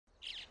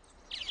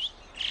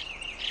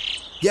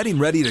Getting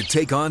ready to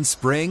take on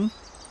spring?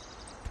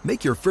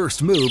 Make your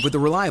first move with the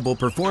reliable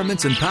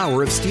performance and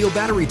power of Steel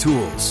battery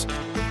tools.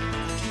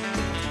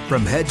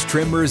 From hedge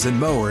trimmers and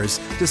mowers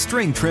to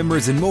string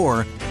trimmers and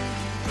more,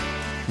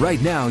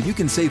 right now you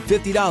can save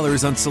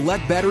 $50 on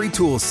select battery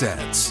tool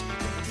sets.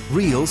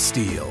 Real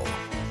Steel.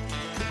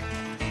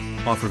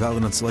 Offer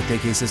valid on select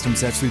AK system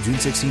sets through June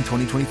 16,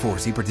 2024.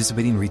 See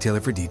participating retailer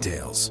for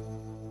details.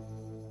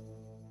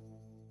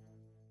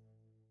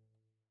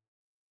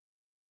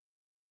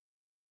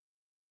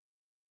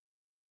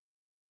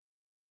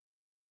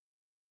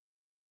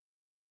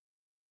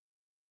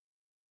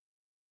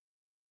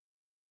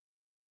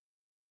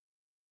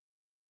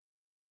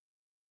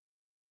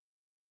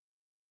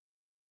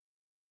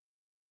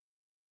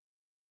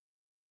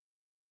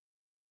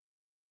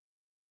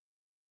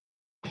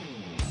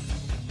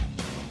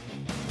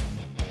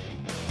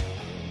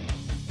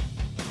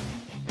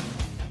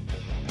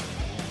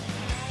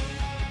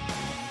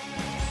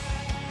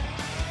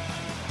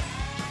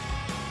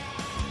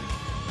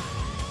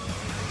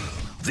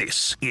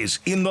 This is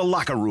In the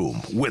Locker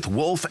Room with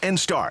Wolf and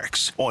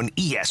Starks on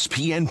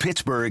ESPN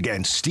Pittsburgh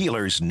and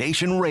Steelers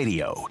Nation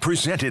Radio.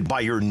 Presented by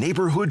your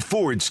neighborhood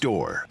Ford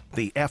store.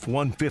 The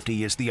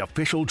F-150 is the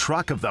official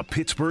truck of the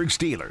Pittsburgh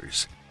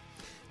Steelers.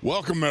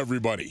 Welcome,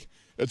 everybody.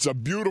 It's a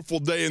beautiful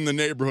day in the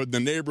neighborhood. The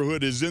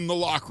neighborhood is in the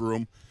locker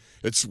room.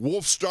 It's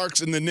Wolf, Starks,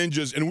 and the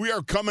Ninjas, and we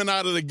are coming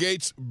out of the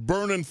gates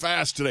burning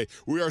fast today.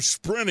 We are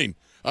sprinting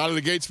out of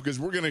the gates because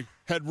we're going to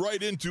head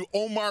right into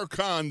Omar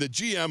Khan, the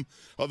GM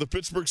of the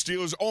Pittsburgh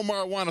Steelers.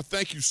 Omar, I want to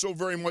thank you so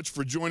very much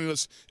for joining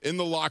us in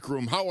the locker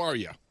room. How are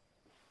you?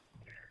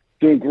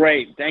 Doing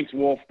great. Thanks,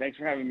 Wolf. Thanks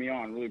for having me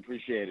on. Really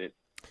appreciate it.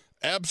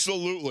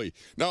 Absolutely.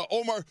 Now,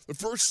 Omar, the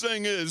first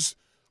thing is,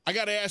 I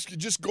got to ask you,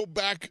 just go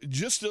back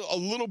just a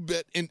little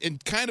bit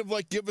and kind of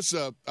like give us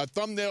a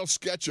thumbnail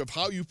sketch of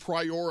how you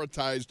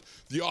prioritized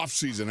the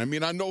offseason. I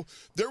mean, I know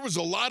there was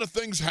a lot of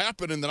things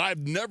happening that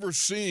I've never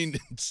seen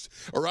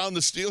around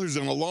the Steelers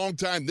in a long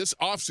time. This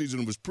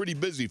offseason was pretty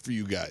busy for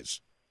you guys.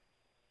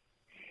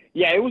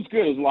 Yeah, it was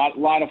good. It was a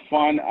lot of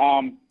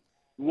fun.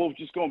 Wolf,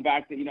 just going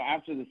back to,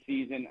 after the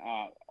season,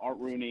 Art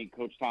Rooney,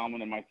 Coach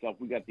Tomlin, and myself,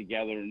 we got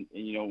together and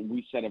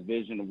we set a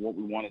vision of what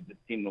we wanted this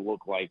team to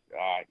look like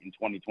in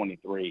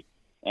 2023.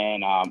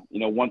 And,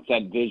 once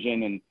that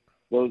vision and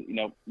those,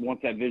 once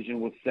that vision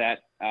was set,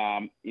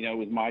 it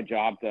was my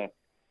job to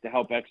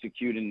help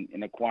execute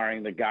in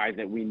acquiring the guys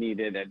that we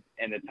needed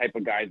and the type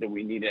of guys that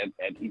we needed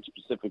at each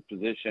specific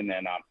position.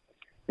 And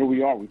here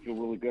we are. We feel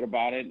really good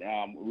about it.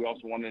 We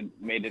also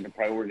made it a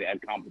priority to add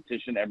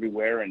competition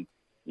everywhere. And,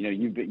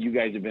 you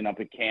guys have been up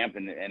at camp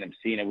and have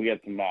seen it. We got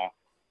some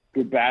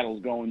good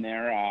battles going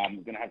there.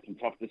 We're going to have some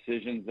tough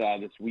decisions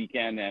this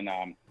weekend, and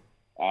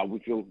we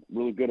feel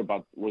really good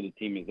about where the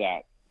team is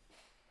at.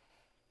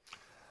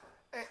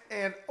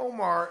 And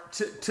Omar,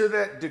 to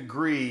that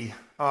degree,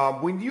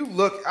 when you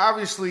look,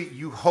 obviously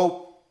you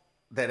hope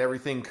that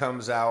everything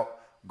comes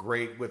out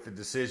great with the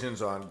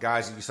decisions on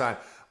guys that you sign.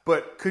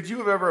 But could you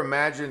have ever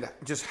imagined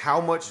just how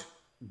much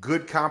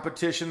good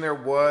competition there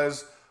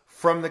was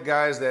from the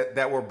guys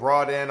that were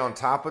brought in on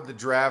top of the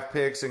draft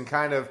picks and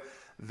kind of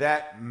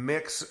that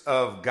mix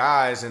of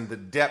guys and the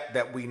depth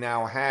that we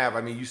now have?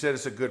 I mean, you said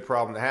it's a good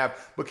problem to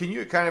have, but can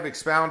you kind of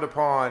expound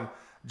upon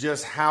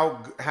just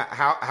how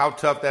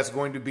tough that's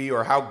going to be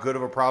or how good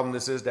of a problem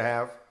this is to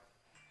have?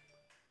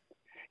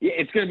 Yeah,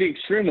 it's going to be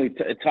extremely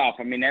tough.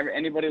 I mean,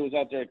 anybody who was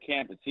out there at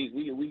camp, it sees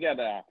we got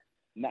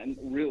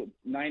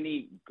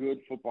 90 good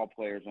football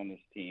players on this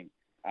team.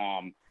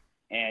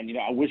 And,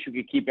 I wish we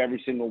could keep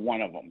every single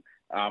one of them.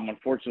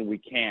 Unfortunately, we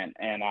can't.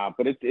 And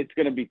but it's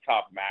going to be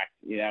tough, Max.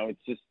 It's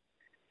just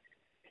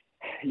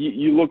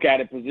you look at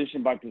it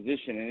position by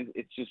position, and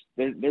it's just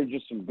there's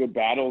just some good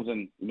battles.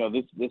 And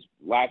this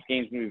last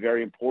game is going to be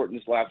very important.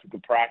 This last week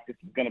of practice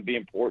is going to be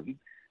important.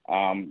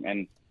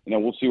 And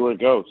we'll see where it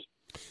goes.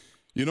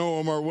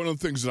 Omar, one of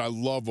the things that I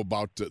love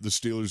about the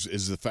Steelers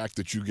is the fact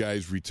that you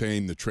guys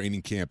retain the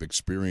training camp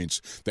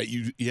experience, that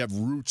you have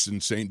roots in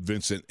St.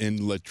 Vincent and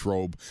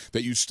Latrobe,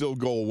 that you still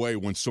go away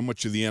when so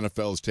much of the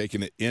NFL is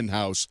taking it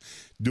in-house,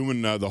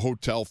 doing the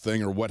hotel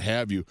thing or what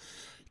have you.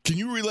 Can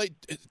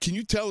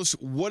you tell us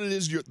what it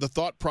is, the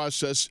thought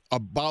process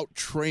about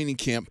training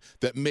camp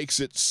that makes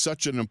it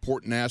such an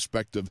important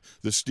aspect of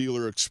the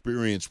Steeler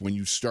experience when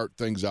you start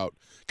things out?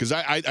 Because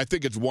I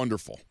think it's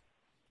wonderful.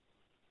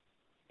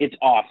 It's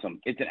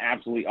awesome. It's an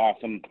absolutely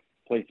awesome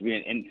place to be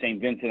in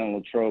St. Vincent and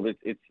Latrobe.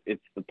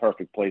 It's the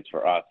perfect place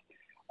for us.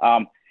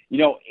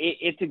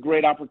 It's a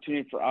great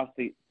opportunity for us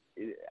to.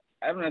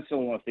 I don't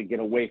necessarily want to get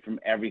away from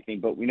everything,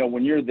 but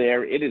when you're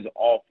there, it is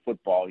all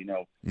football.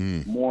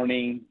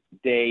 Morning,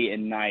 day,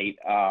 and night.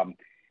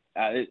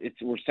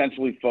 We're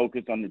centrally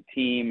focused on the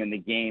team and the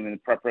game and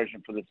the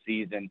preparation for the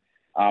season,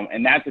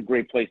 and that's a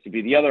great place to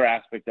be. The other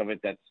aspect of it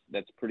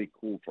that's pretty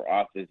cool for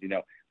us is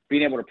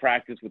being able to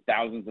practice with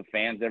thousands of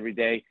fans every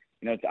day.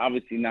 It's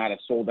obviously not a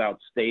sold-out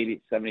stadium,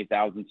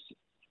 70,000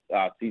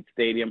 seat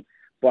stadium,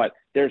 but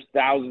there's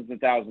thousands and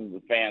thousands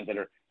of fans that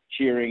are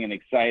cheering and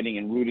exciting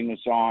and rooting us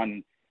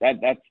on.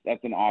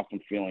 that's an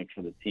awesome feeling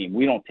for the team.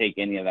 We don't take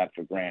any of that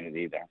for granted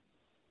either.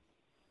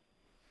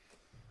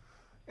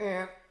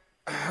 And,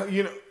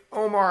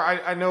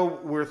 Omar, I know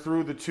we're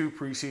through the 2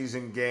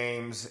 preseason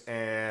games,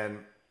 and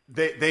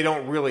they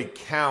don't really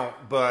count,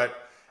 but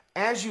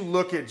as you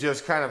look at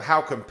just kind of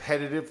how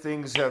competitive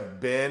things have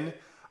been,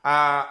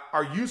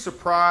 are you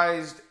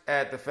surprised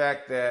at the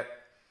fact that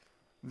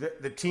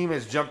the team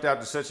has jumped out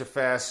to such a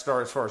fast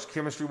start as far as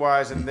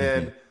chemistry-wise, and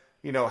then,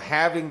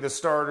 having the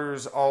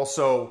starters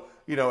also,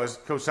 as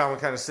Coach Tomlin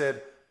kind of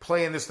said,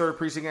 playing this 3rd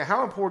preseason game?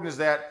 How important is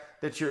that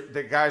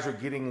guys are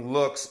getting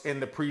looks in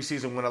the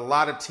preseason when a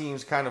lot of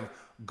teams kind of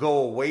go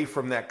away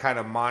from that kind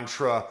of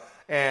mantra?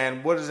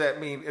 And what does that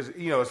mean,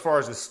 as far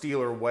as the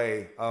Steeler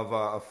way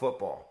of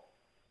football?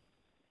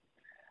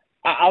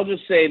 I'll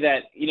just say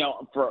that,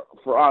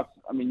 for us,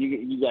 I mean,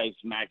 you guys,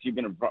 Max, you've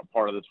been a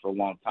part of this for a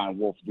long time.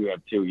 Wolf, you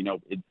have too.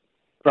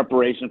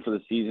 Preparation for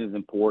the season is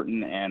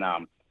important, and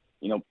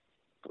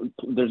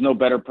there's no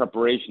better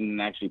preparation than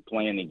actually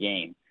playing the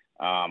game.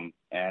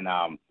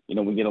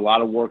 We get a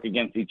lot of work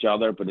against each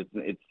other, but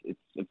it's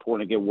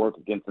important to get work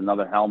against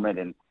another helmet,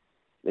 and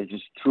there's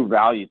just true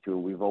value to it.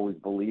 We've always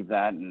believed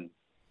that, and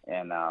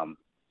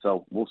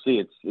so we'll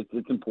see.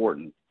 It's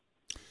important.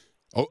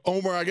 Oh,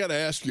 Omar, I got to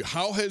ask you,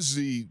 how has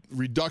the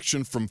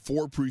reduction from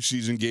 4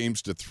 preseason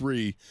games to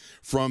 3,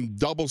 from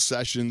double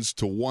sessions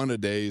to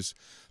 1-a-days,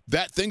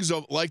 things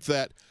like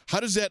that,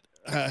 how does that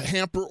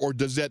hamper, or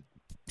does that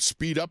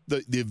speed up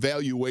the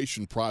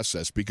evaluation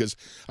process? Because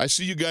I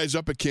see you guys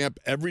up at camp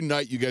every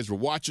night. You guys were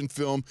watching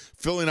film,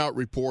 filling out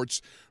reports,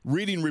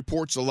 reading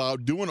reports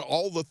aloud, doing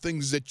all the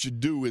things that you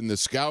do in the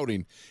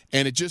scouting.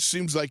 And it just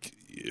seems like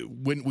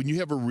when you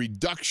have a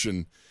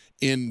reduction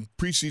in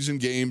preseason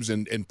games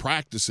and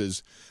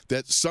practices,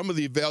 that some of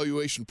the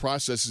evaluation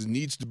processes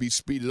needs to be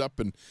speeded up,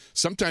 and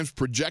sometimes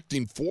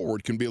projecting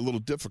forward can be a little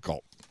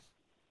difficult.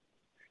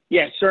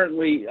 Yeah,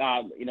 certainly,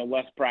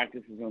 less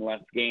practices and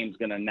less games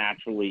going to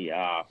naturally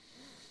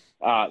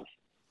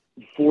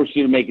force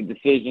you to make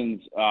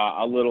decisions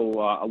a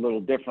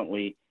little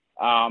differently.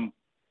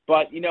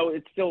 But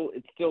it's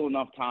still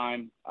enough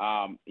time.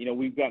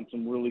 We've gotten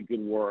some really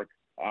good work.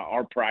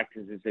 Our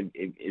practices, as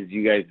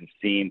you guys have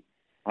seen,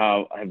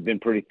 have been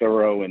pretty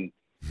thorough and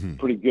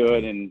pretty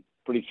good and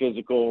pretty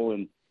physical.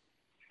 And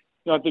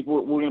I think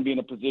we're going to be in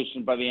a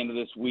position by the end of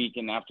this week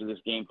and after this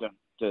game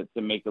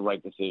to make the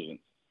right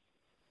decisions.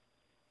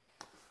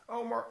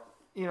 Omar,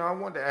 I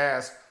wanted to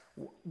ask,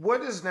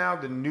 what is now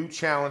the new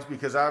challenge?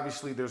 Because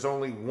obviously there's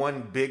only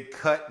one big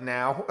cut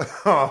now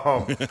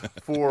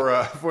for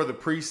the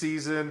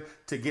preseason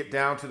to get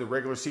down to the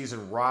regular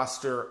season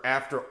roster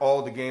after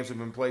all the games have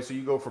been played. So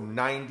you go from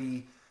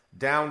 90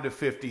 down to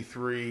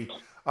 53.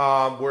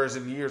 Whereas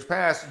in years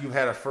past, you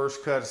had a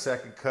first cut, a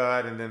second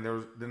cut, and then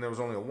there was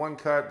only a 1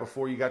 cut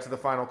before you got to the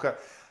final cut.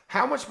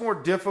 How much more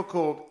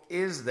difficult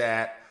is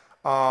that?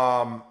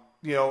 And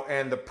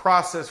the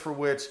process for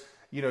which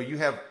you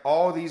have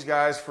all these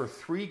guys for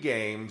 3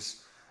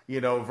 games,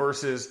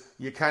 versus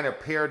you kind of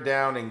pare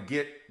down and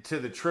get to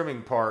the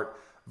trimming part,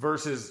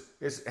 versus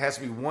it has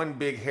to be one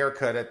big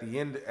haircut at the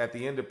end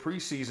of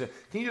preseason.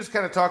 Can you just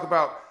kind of talk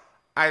about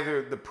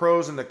either the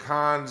pros and the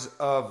cons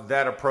of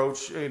that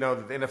approach,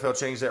 that the NFL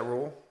changed that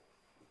rule?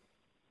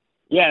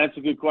 Yeah, that's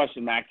a good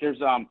question, Max.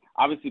 There's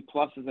obviously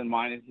pluses and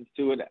minuses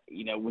to it.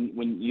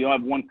 When you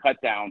have 1 cut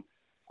down,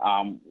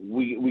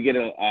 we get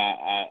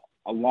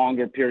a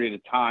longer period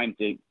of time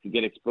to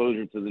get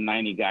exposure to the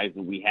 90 guys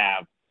that we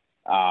have.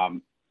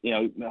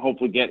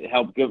 Hopefully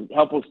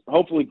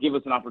hopefully give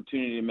us an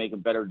opportunity to make a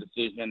better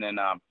decision and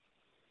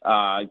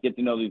get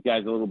to know these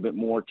guys a little bit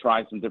more,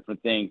 try some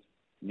different things.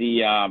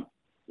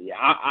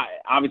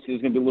 Obviously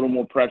there's going to be a little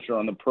more pressure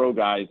on the pro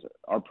guys,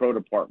 our pro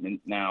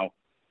department now,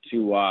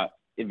 to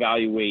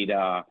evaluate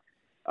the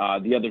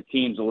other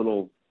teams a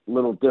little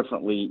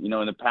differently. In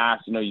the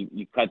past,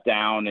 you cut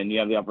down and you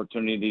have the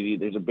opportunity.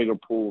 There's a bigger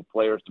pool of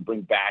players to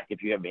bring back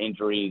if you have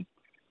injuries,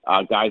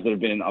 guys that have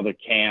been in other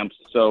camps.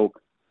 So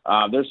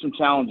there's some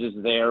challenges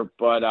there,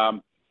 but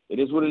it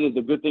is what it is.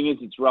 The good thing is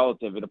it's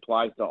relative. It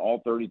applies to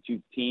all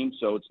 32 teams,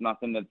 so it's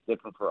nothing that's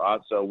different for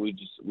us. So we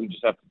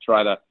just have to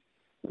try to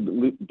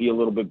be a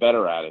little bit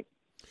better at it.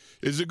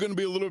 Is it going to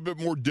be a little bit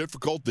more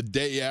difficult the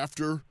day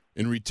after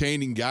in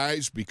retaining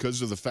guys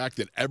because of the fact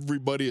that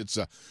everybody, it's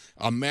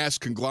a mass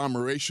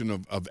conglomeration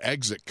of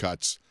exit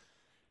cuts?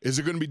 Is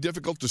it going to be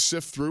difficult to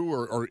sift through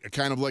or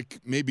kind of like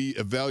maybe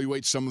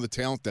evaluate some of the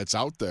talent that's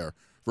out there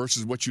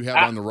versus what you have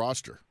on the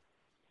roster?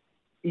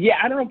 Yeah,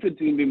 I don't know if it's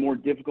going to be more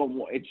difficult.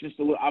 It's just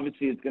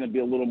obviously it's going to be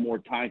a little more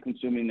time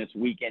consuming this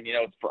weekend.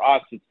 For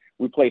us,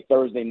 we play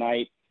Thursday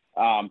night.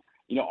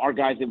 Our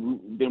guys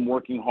have been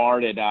working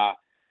hard at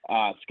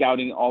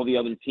scouting all the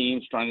other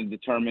teams, trying to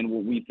determine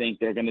what we think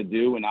they're going to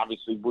do. And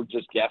obviously we're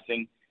just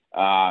guessing,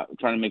 trying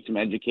to make some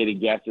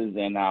educated guesses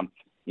and,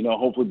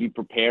 hopefully be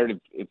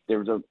prepared if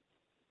there's a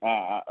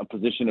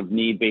position of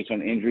need based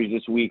on injuries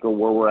this week or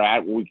where we're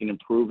at, where we can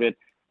improve it.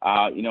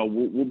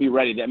 We'll be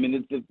ready. I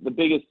mean,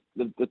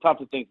 the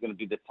toughest thing is going to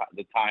be the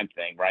time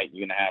thing, right?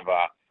 You're going to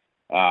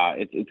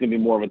it's going to be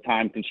more of a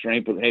time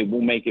constraint. But hey,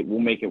 we'll make it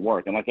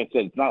work. And like I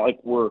said, it's not like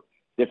we're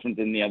different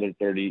than the other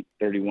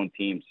 31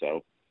 teams.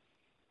 So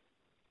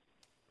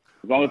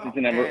as long as it's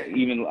an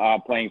even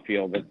playing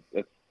field,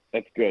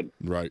 that's good.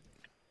 Right.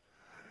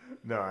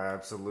 No,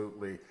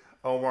 absolutely.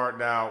 Omar,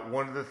 now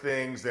one of the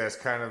things that's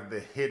kind of the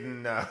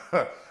hidden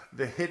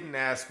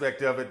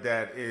aspect of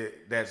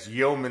it that's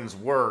yeoman's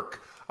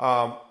work.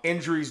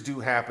 Injuries do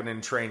happen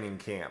in training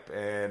camp,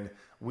 and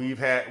we've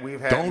had.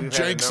 Don't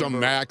jinx them,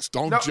 Max.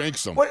 Don't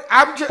jinx them. But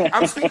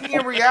I'm speaking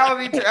in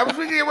reality. I'm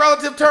speaking in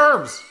relative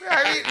terms.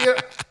 I mean,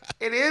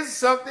 it is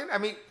something. I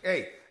mean,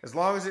 hey, as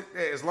long as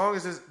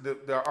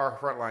our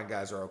frontline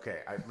guys are okay.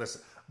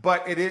 Listen,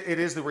 but it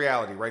is the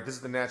reality, right? This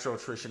is the natural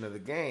attrition of the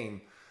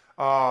game.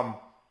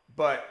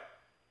 But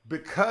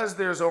because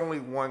there's only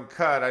one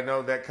cut, I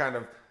know that kind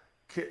of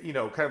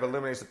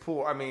eliminates the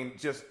pool. I mean,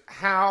 just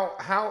how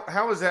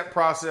is that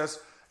process?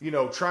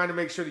 Trying to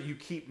make sure that you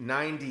keep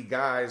 90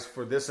 guys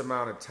for this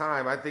amount of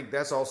time. I think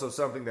that's also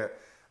something that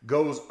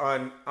goes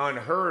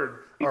unheard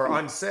or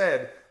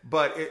unsaid.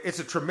 But it's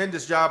a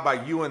tremendous job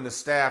by you and the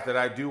staff that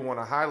I do want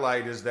to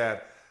highlight. Is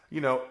that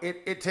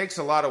it takes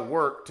a lot of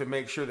work to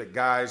make sure that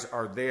guys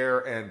are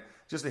there, and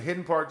just the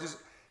hidden part.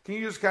 Can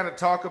you just kind of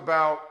talk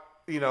about?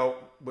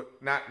 But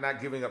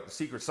not giving up the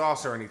secret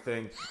sauce or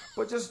anything,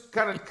 but just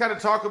kind of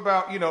talk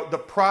about, the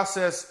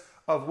process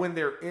of when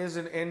there is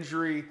an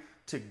injury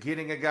to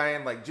getting a guy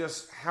in, like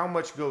just how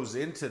much goes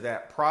into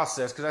that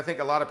process. Cause I think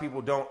a lot of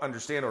people don't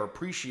understand or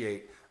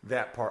appreciate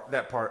that part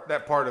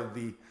of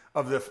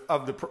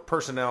the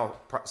personnel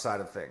side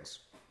of things.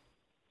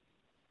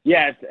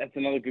 Yeah, that's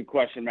another good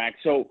question, Max.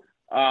 So,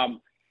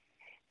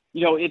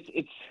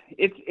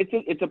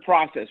 it's a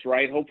process,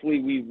 right?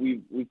 Hopefully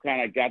we've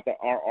kind of got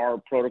our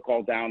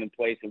protocol down in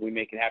place and we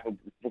make it happen.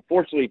 But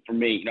fortunately for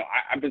me,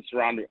 I'm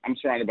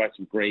surrounded by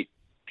some great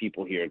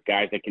people here,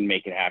 guys that can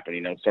make it happen.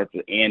 It starts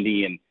with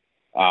Andy and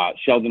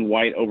Sheldon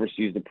White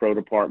oversees the pro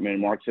department.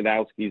 Mark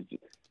Sadowski's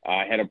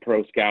head of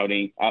player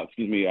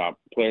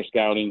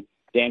scouting.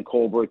 Dan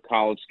Colbert,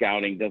 college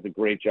scouting, does a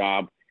great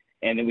job.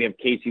 And then we have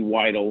Casey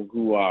Weidel,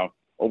 who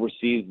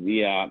oversees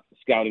the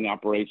scouting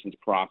operations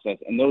process.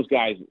 And those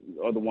guys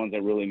are the ones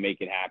that really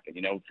make it happen.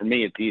 For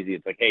me, it's easy.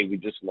 It's like, hey, we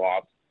just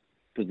lost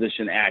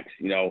position X,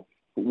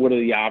 what are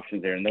the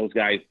options there? And those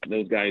guys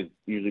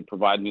usually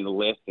provide me the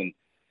list, and,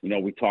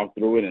 we talk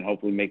through it and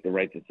hopefully make the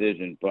right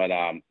decision. But,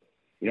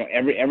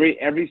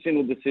 every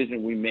single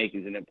decision we make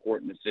is an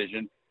important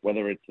decision,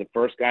 whether it's the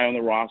first guy on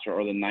the roster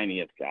or the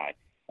 90th guy.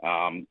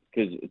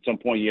 Because at some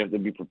point you have to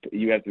be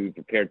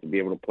prepared to be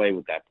able to play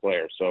with that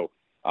player. So,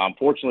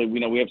 fortunately,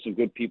 we have some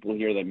good people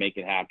here that make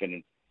it happen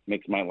and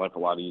makes my life a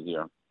lot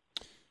easier.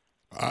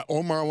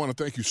 Omar, I want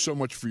to thank you so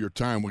much for your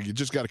time. Well, you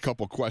just got a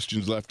couple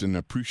questions left, and I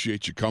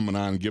appreciate you coming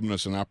on and giving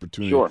us an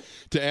opportunity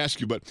to ask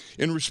you. But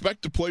in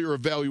respect to player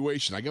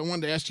evaluation, I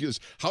wanted to ask you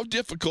this. How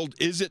difficult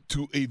is it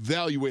to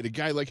evaluate a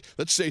guy like,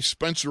 let's say,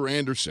 Spencer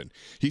Anderson?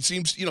 He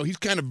seems, he's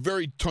kind of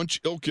very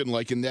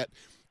Tunch-Ilkin-like in that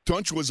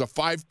Tunch was a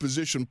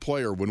 5-position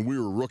player when we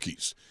were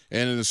rookies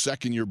and in the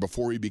second year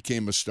before he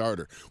became a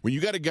starter. When you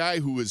got a guy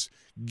who has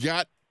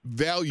got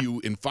value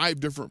in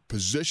 5 different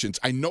positions,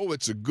 I know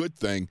it's a good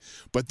thing,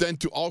 but then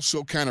to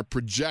also kind of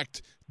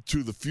project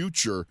to the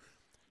future,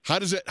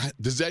 does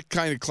that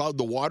kind of cloud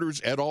the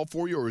waters at all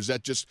for you, or is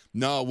that just,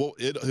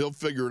 he'll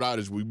figure it out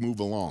as we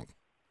move along?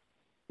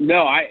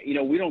 No,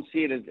 we don't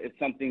see it as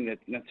something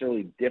that's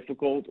necessarily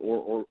difficult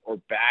or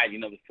bad.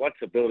 The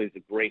flexibility is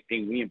a great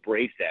thing. We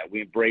embrace that.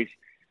 We embrace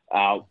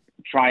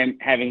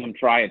having him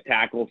try a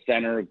tackle,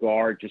 center,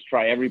 guard, just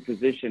try every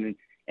position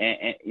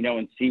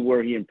and see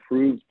where he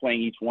improves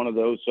playing each one of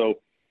those. So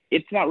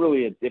it's not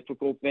really a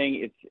difficult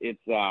thing.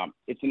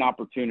 It's an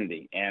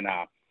opportunity. And,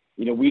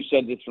 we've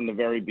said this from the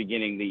very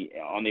beginning,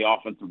 on the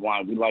offensive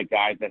line, we like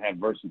guys that have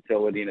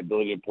versatility and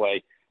ability to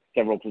play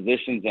several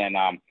positions. And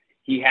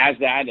he has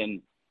that.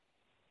 And,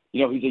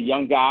 he's a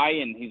young guy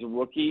and he's a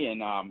rookie.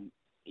 And,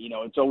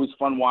 it's always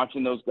fun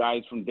watching those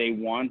guys from day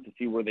one to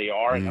see where they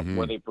are and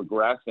where they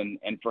progress. And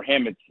for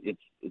him, it's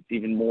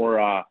even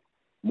more,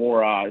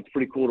 it's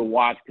pretty cool to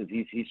watch because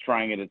he's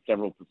trying it at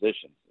several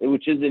positions,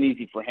 which isn't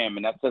easy for him.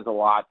 And that says a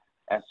lot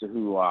as to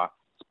who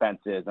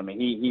Spence is. I mean,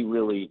 he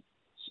really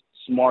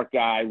smart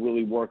guy,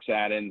 really works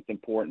at it, and it's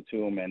important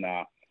to him. And,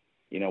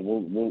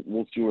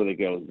 we'll see where they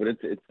go. But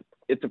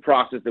it's a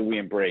process that we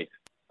embrace.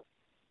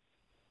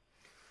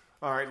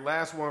 All right,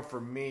 last one for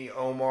me,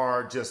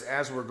 Omar. Just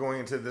as we're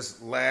going into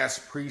this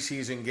last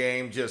preseason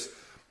game, just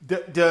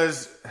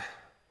does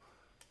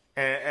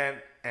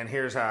and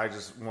here's how I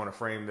just want to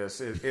frame this: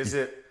 is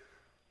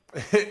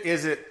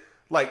it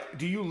like,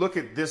 do you look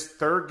at this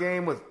third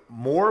game with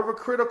more of a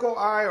critical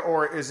eye,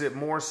 or is it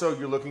more so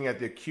you're looking at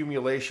the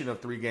accumulation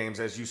of 3 games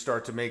as you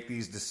start to make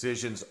these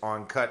decisions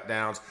on cut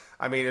downs?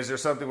 I mean, is there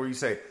something where you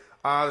say,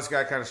 this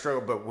guy kind of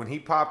struggled, but when he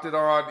popped it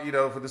on,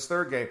 for this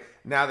third game,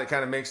 now that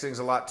kind of makes things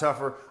a lot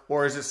tougher?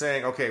 Or is it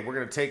saying, okay, we're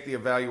going to take the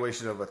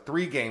evaluation of a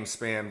 3-game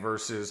span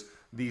versus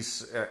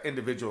these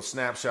individual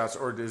snapshots?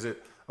 Or is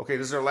it, okay,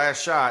 this is our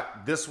last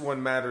shot, this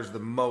one matters the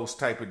most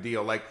type of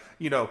deal? Like,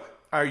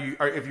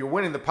 if you're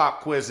winning the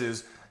pop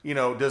quizzes,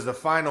 does the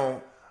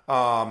final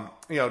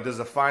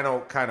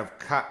kind of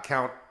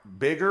count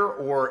bigger,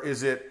 or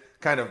is it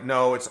kind of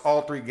no? It's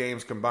all 3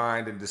 games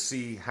combined, and to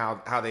see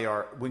how they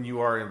are when you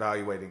are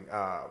evaluating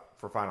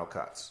for final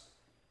cuts.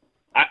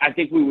 I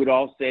think we would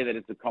all say that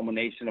it's a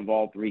culmination of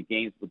all 3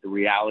 games, but the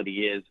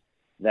reality is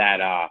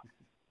that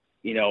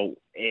the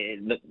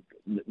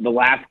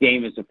last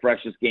game is the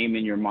freshest game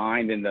in your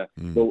mind, and the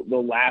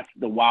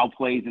wow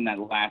plays in that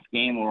last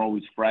game are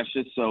always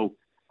freshest. So,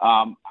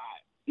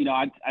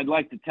 I'd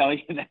like to tell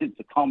you that it's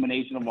a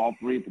culmination of all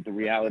 3, but the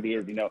reality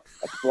is, a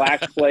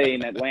splash play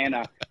in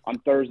Atlanta on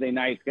Thursday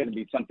night is going to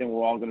be something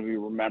we're all going to be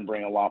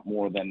remembering a lot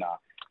more than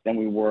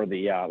we were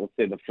let's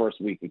say the first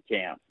week of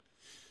camp.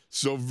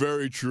 So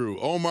very true.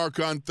 Omar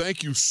Khan,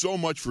 thank you so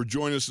much for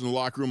joining us in the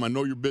locker room. I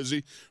know you're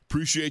busy.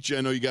 Appreciate you.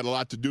 I know you got a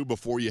lot to do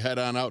before you head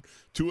on out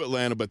to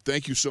Atlanta, but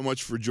thank you so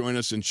much for joining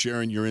us and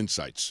sharing your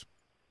insights.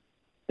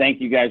 Thank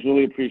you, guys.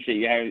 Really appreciate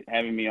you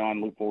having me on.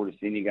 Look forward to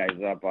seeing you guys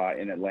up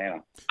in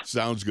Atlanta.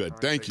 Sounds good.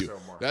 Right, thank you. So,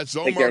 Omar. That's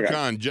Omar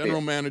Khan,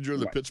 General Manager of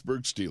the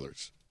Pittsburgh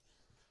Steelers.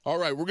 All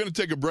right, we're going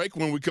to take a break.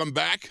 When we come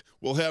back,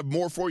 we'll have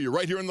more for you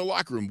right here in the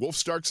locker room. Wolf,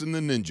 Starks, and the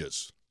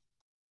Ninjas.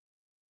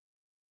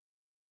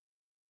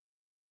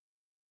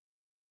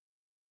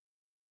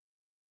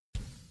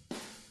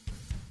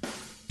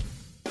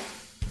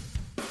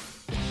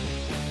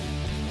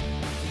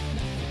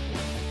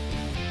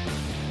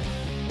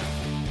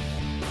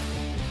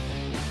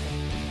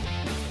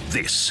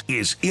 This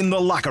is In the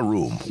Locker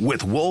Room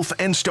with Wolf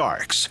and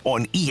Starks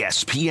on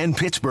ESPN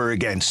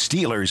Pittsburgh and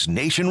Steelers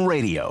Nation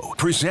Radio.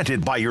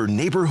 Presented by your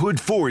neighborhood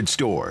Ford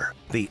store.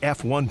 The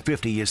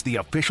F-150 is the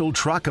official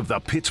truck of the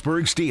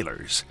Pittsburgh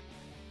Steelers.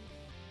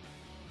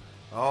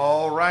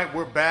 All right,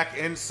 we're back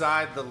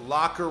inside the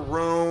locker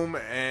room,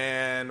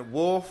 and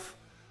Wolf,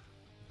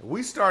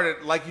 we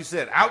started, like you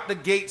said, out the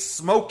gate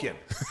smoking.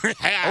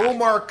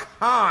 Omar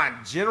Khan,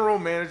 General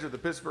Manager of the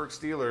Pittsburgh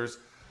Steelers,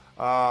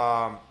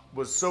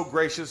 was so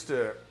gracious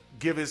to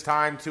give his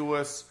time to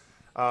us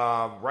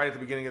right at the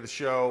beginning of the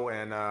show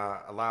and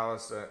allow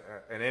us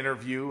an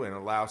interview and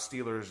allow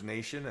Steelers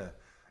Nation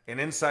an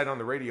insight on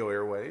the radio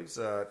airwaves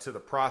to the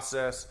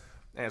process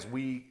as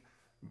we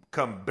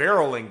come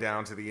barreling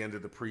down to the end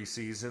of the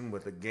preseason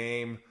with a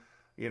game,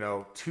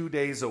 2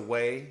 days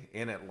away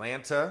in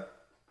Atlanta.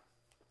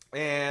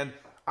 And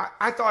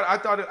I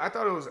thought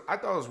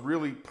it was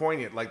really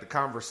poignant, like the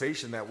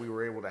conversation that we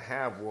were able to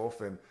have,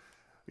 Wolf. And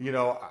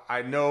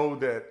I know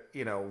that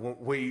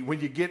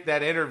when you get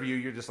that interview,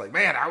 you're just like,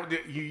 man,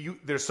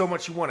 there's so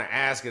much you want to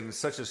ask in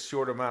such a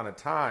short amount of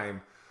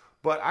time.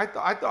 But I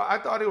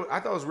thought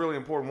it was really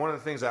important. One of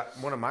the things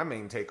one of my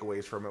main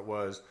takeaways from it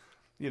was,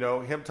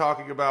 him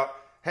talking about,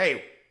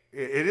 hey,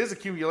 it is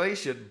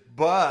accumulation,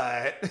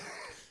 but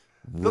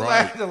the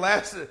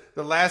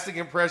lasting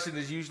impression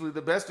is usually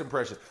the best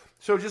impression.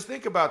 So just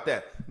think about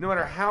that. No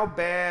matter how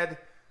bad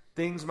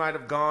things might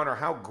have gone or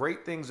how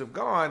great things have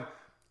gone,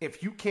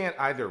 if you can't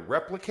either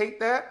replicate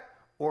that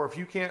or if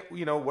you can't,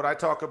 what I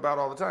talk about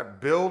all the time,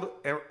 build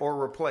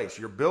or replace.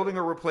 You're building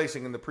or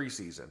replacing in the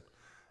preseason.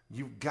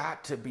 You've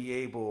got to be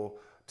able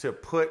to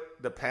put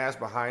the past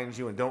behind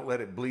you and don't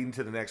let it bleed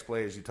into the next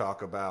play as you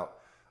talk about.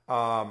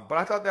 But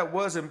I thought that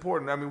was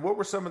important. I mean, what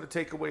were some of the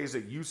takeaways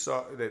that you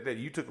saw that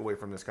you took away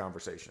from this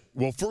conversation?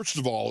 Well, first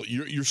of all,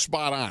 you're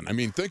spot on. I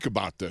mean, think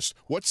about this.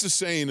 What's the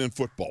saying in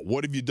football?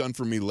 What have you done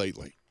for me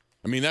lately?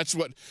 I mean, that's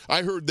what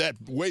I heard that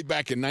way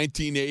back in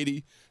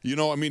 1980.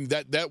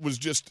 That was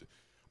just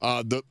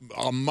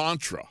a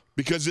mantra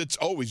because it's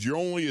always you're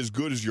only as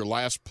good as your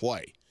last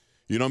play.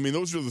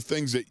 Those are the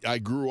things that I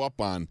grew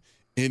up on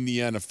in the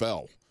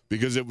NFL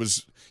because it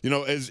was,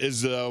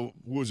 as who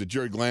was it?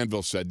 Jerry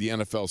Glanville said, the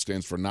NFL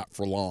stands for not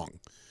for long.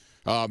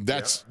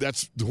 That's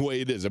the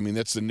way it is. I mean,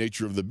 that's the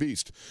nature of the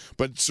beast.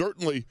 But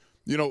certainly,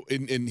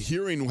 in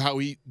hearing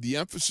how the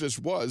emphasis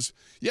was,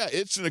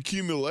 it's an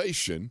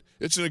accumulation.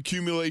 It's an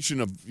accumulation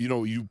of,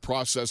 you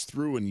process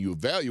through and you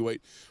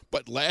evaluate,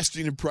 but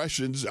lasting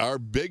impressions are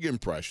big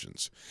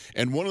impressions.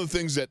 And one of the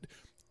things that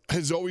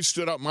has always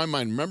stood out in my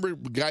mind, remember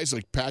guys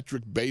like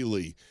Patrick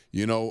Bailey,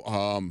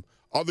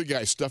 other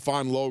guys,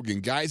 Stephon Logan,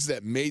 guys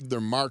that made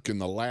their mark in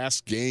the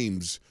last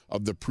games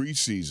of the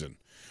preseason.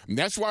 And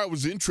that's why I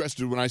was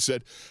interested when I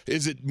said,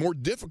 is it more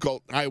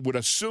difficult, I would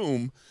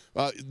assume,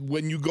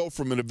 when you go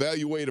from an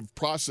evaluative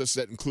process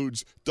that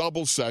includes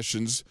double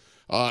sessions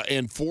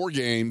and 4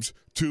 games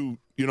to,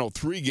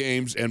 3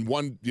 games and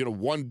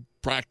one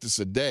practice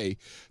a day.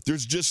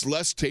 There's just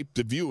less tape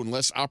to view and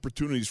less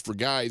opportunities for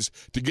guys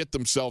to get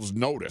themselves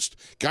noticed.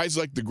 Guys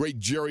like the great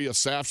Jerry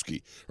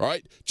Osofsky, all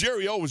right?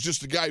 Jerry O was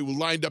just a guy who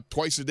lined up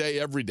twice a day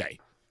every day.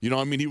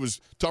 He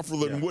was tougher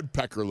than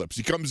woodpecker lips.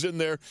 He comes in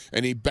there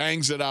and he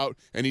bangs it out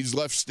and he's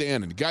left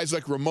standing. Guys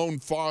like Ramon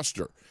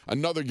Foster,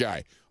 another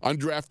guy,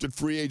 undrafted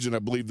free agent, I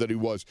believe that he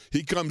was.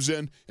 He comes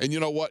in, and you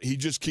know what? He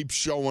just keeps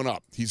showing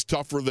up. He's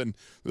tougher than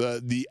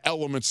the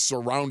elements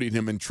surrounding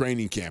him in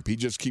training camp. He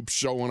just keeps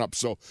showing up.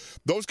 So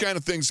those kind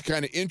of things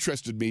kind of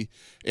interested me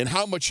in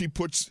how much he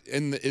puts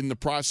in the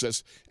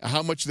process,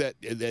 how much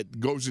that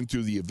goes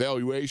into the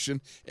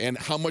evaluation, and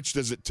how much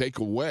does it take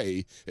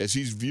away as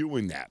he's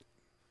viewing that.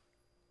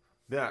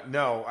 Yeah,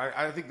 no,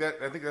 I think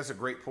that's a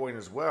great point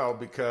as well,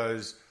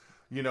 because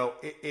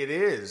it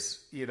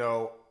is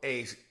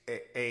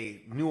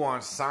a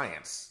nuanced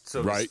science,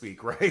 so to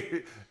speak,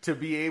 right? To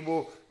be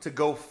able to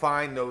go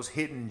find those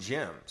hidden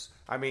gems.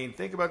 I mean,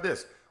 think about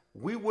this: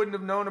 we wouldn't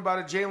have known about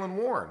a Jaylen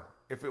Warren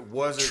if it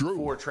wasn't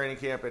for training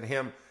camp and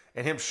him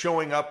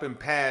showing up in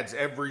pads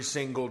every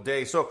single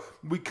day. So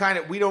we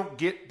don't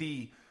get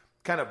the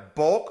kind of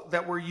bulk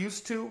that we're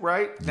used to,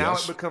 right? Now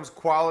it becomes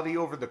quality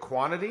over the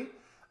quantity.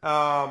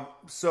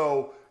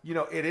 So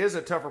it is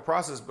a tougher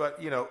process, but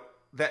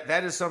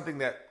that is something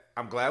that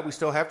I'm glad we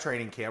still have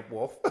training camp,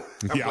 Wolf.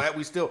 I'm glad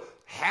we still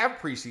have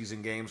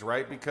preseason games,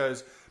 right?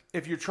 Because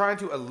if you're trying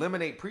to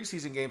eliminate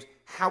preseason games,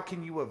 how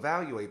can you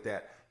evaluate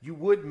that? You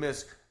would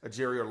miss a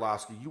Jerry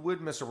Orlovsky. You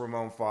would miss a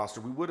Ramon Foster.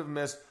 We would have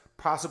missed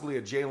possibly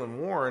a Jaylen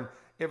Warren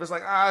if it's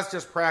like, it's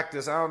just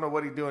practice. I don't know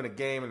what he'd do in a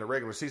game in the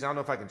regular season. I don't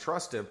know if I can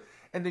trust him.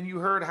 And then you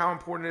heard how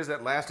important it is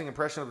that lasting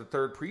impression of the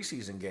third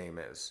preseason game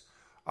is.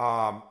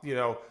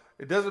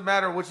 It doesn't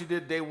matter what you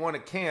did day one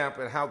at camp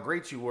and how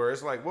great you were.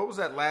 It's like, what was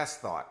that last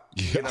thought?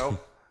 Yeah.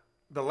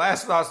 The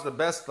last thought's the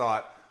best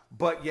thought,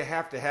 but you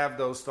have to have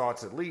those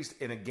thoughts at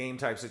least in a game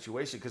type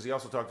situation, because he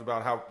also talked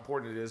about how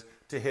important it is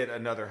to hit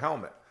another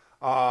helmet.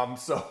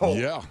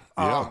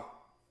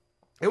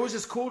 It was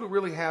just cool to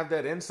really have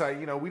that insight.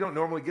 We don't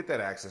normally get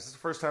that access. It's the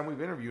first time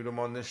we've interviewed him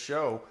on this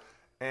show,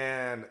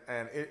 and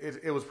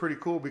it was pretty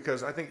cool,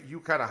 because I think you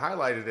kind of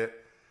highlighted it.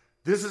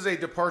 This is a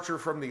departure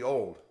from the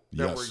old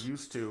that we're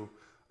used to.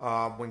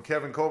 When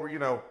Kevin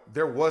Colbert,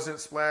 there wasn't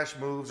splash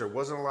moves. There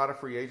wasn't a lot of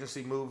free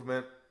agency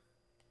movement.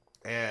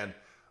 And,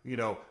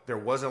 there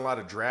wasn't a lot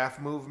of draft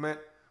movement.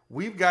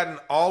 We've gotten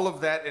all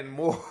of that and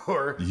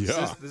more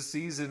since the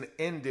season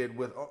ended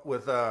with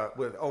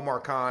Omar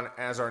Khan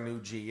as our new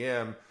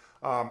GM.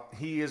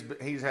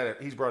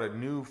 He's brought a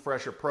new,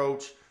 fresh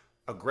approach,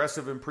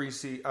 aggressive in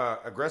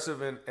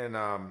aggressive in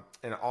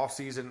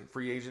off-season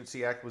free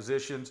agency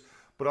acquisitions,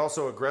 but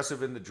also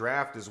aggressive in the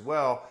draft as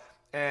well.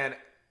 And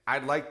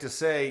I'd like to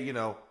say,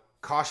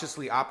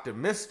 cautiously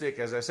optimistic,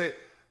 as I say,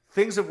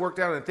 things have worked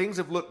out and things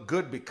have looked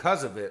good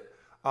because of it,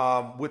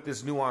 with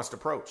this nuanced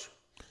approach.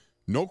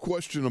 No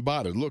question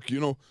about it. Look,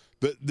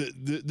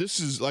 this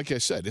is, like I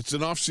said, it's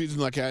an offseason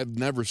like I've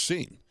never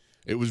seen.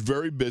 It was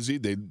very busy.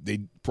 They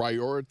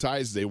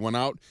prioritized. They went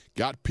out,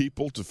 got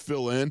people to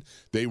fill in.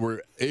 They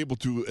were able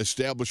to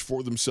establish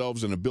for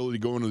themselves an ability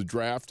to go into the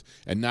draft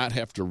and not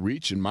have to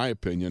reach, in my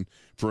opinion,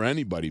 for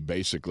anybody,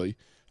 basically.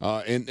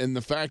 And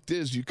the fact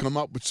is, you come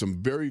up with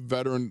some very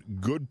veteran,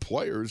 good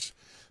players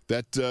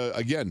that,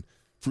 again,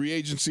 free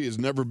agency has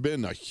never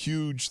been a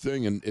huge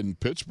thing in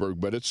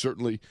Pittsburgh, but it's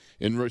certainly,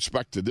 in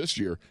respect to this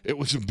year, it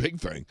was a big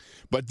thing.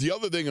 But the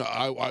other thing,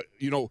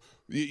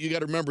 you got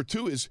to remember,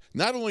 too, is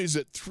not only is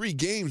it 3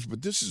 games,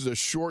 but this is a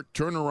short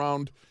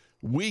turnaround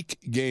week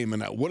game.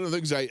 And one of the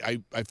things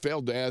I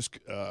failed to ask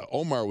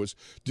Omar was,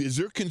 is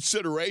there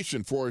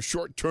consideration for a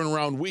short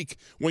turnaround week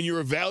when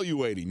you're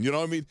evaluating? You know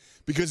what I mean?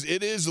 Because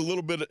it is a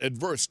little bit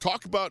adverse.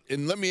 Talk about,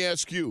 and let me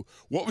ask you,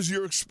 what was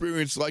your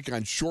experience like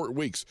on short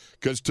weeks?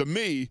 Because to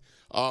me,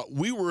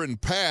 we were in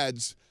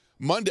pads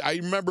Monday. I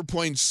remember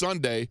playing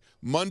Sunday,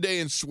 Monday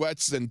in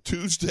sweats, then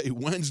Tuesday,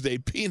 Wednesday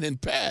peeing in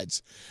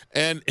pads.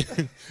 And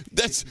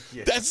that's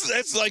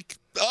like,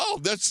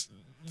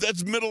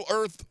 that's Middle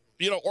Earth,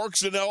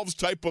 orcs and elves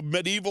type of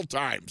medieval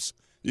times,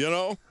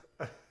 Yeah,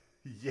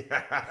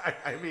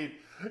 I mean,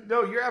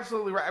 no, you're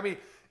absolutely right. I mean,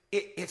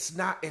 it's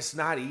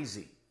not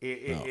easy.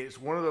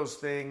 It's one of those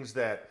things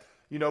that,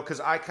 because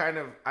I kind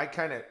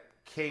of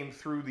came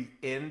through the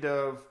end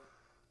of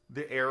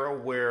the era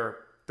where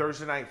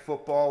Thursday Night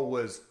Football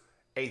was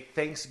a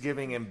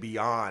Thanksgiving and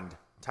beyond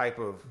type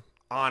of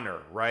honor,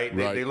 right?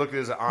 They look at it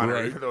as an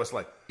honor, even though it's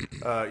like,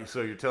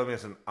 so you're telling me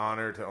it's an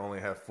honor to only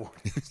have 4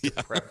 days to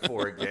prep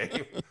for a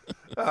game?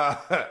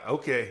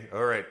 Okay,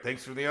 all right,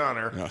 thanks for the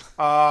honor.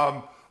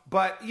 Yeah.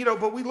 But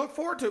we look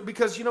forward to it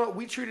because,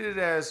 we treated it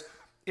as,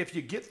 if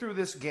you get through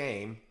this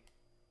game,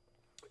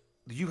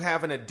 you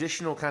have an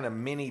additional kind of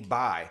mini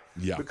bye.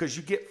 Yeah. Because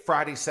you get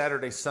Friday,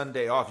 Saturday,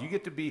 Sunday off. You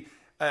get to be,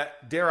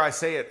 dare I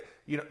say it,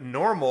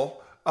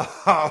 normal,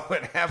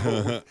 and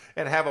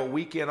have a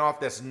weekend off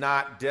that's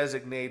not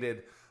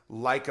designated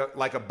like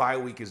a bye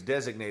week is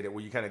designated,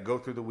 where you kind of go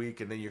through the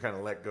week and then you kind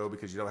of let go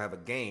because you don't have a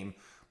game.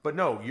 But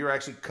no, you're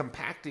actually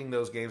compacting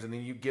those games, and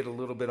then you get a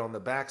little bit on the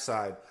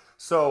backside.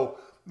 So,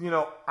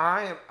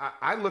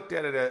 I looked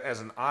at it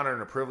as an honor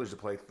and a privilege to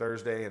play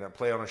Thursday and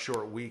play on a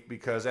short week,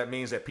 because that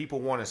means that people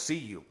want to see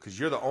you because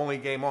you're the only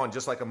game on,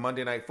 just like a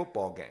Monday Night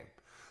Football game.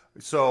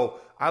 So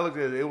I looked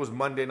at it was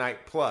Monday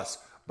night plus.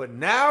 But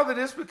now that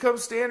it's become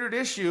standard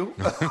issue,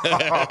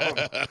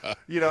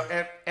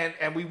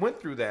 and we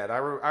went through that. I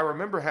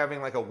remember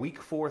having like a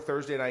week 4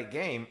 Thursday night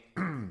game.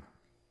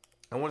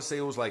 I want to say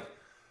it was like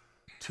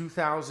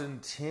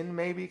 2010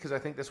 maybe, because I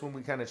think that's when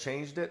we kind of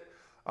changed it.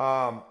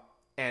 And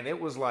it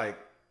was like,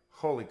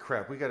 holy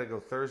crap, we got to go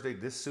Thursday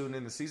this soon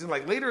in the season.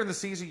 Like later in the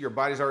season, your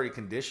body's already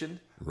conditioned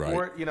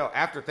for it.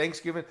 After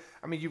Thanksgiving,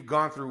 I mean, you've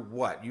gone through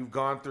what? You've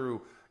gone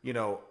through,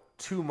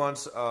 2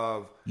 months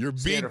of you're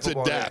beat to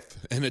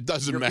death, and it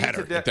doesn't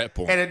matter at that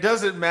point. And it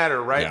doesn't matter,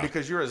 right? Yeah.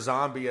 Because you're a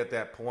zombie at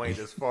that point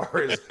as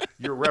far as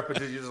your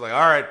repetition. You're just like,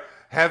 all right,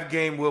 have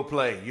game, we'll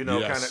play,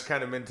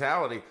 kind of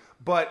mentality.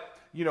 But,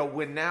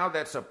 when now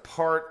that's a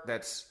part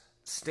that's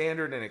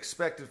standard and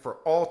expected for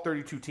all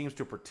 32 teams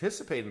to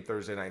participate in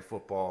Thursday Night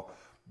Football,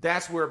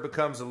 that's where it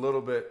becomes a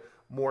little bit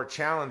more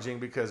challenging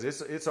because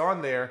it's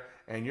on there,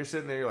 and you're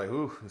sitting there, you're like,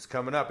 ooh, it's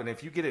coming up. And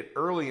if you get it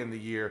early in the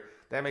year,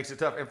 that makes it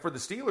tough. And for the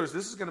Steelers,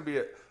 this is going to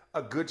be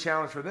a good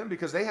challenge for them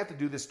because they have to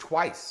do this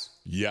twice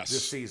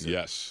this season.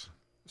 Yes.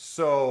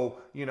 So,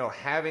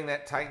 having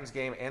that Titans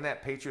game and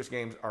that Patriots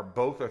game are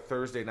both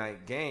Thursday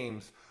night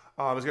games.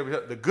 It's going to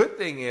be the good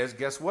thing is,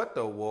 guess what,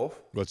 though,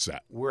 Wolf? What's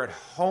that? We're at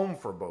home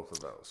for both of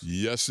those.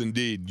 Yes,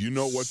 indeed. You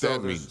know what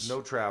that means.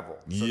 No travel.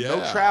 So yeah.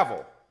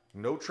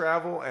 No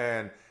travel.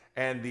 And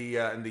the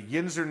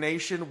Yinzer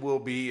Nation will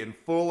be in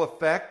full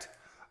effect.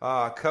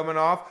 Coming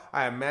off,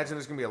 I imagine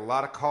there's going to be a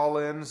lot of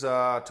call-ins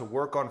to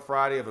work on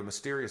Friday of a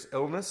mysterious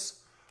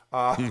illness.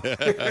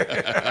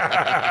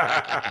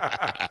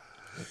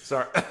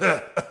 Sorry,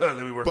 let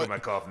me work on my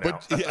cough now.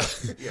 But yeah.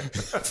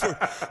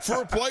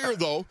 For a player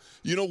though,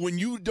 when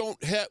you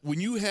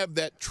have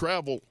that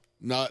travel.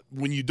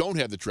 When you don't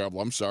have the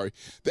travel,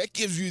 that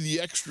gives you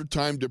the extra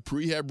time to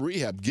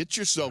rehab. Get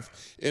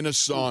yourself in a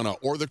sauna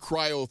or the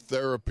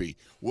cryotherapy,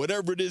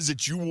 whatever it is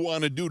that you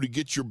want to do to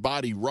get your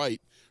body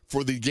right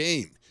for the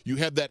game. You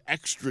have that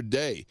extra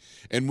day.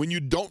 And when you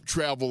don't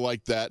travel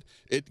like that,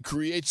 it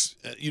creates,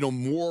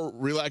 more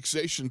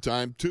relaxation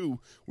time too,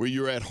 where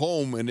you're at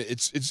home. And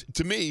it's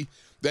to me,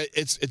 that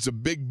it's a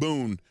big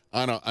boon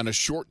on a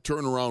short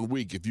turnaround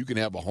week if you can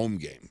have a home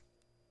game.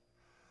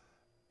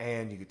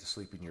 And you get to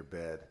sleep in your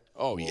bed.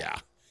 Oh, yeah.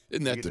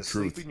 Isn't that the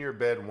truth? Sleep in your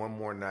bed one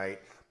more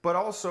night. But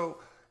also,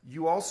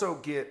 you also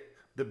get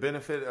the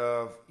benefit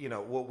of,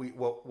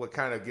 what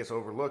kind of gets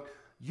overlooked.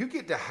 You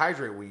get to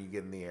hydrate when you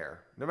get in the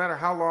air. No matter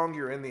how long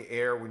you're in the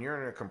air, when you're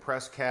in a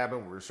compressed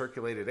cabin with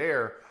circulated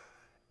air,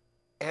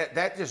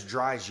 that just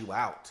dries you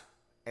out.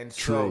 And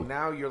so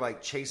now you're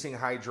like chasing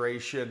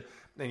hydration,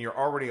 and you're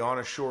already on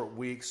a short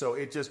week. So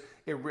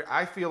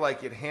I feel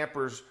like it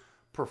hampers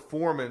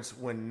performance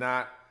when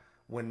not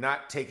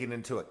taken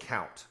into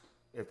account,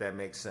 if that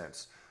makes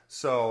sense.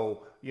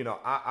 So,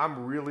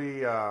 I'm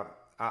really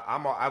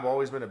I've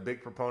always been a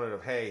big proponent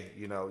of, hey,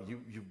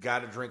 you've got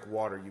to drink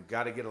water. You've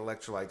got to get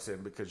electrolytes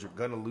in because you're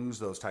going to lose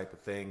those type of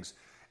things.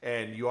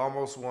 And you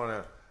almost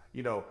want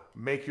to,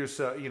 make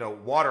yourself,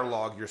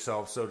 waterlog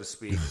yourself, so to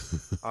speak.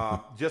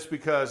 Just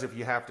because if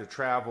you have to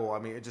travel,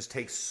 it just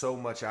takes so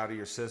much out of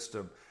your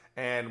system.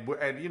 And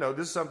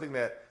this is something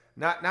that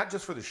not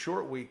just for the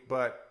short week,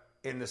 but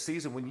in the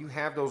season when you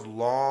have those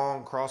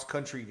long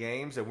cross-country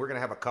games, and we're going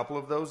to have a couple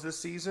of those this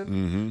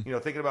season,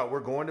 thinking about we're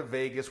going to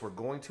Vegas, we're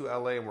going to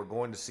L.A., and we're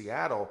going to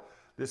Seattle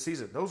this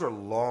season. Those are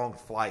long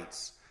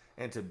flights.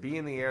 And to be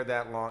in the air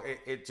that long,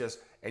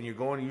 and you're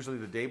going usually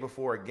the day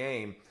before a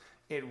game,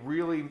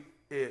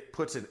 it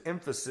puts an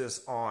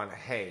emphasis on,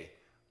 hey,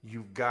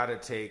 you've got to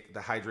take the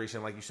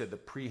hydration, like you said, the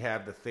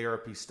prehab, the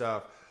therapy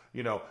stuff.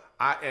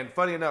 And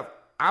funny enough,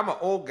 I'm an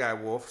old guy,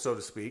 Wolf, so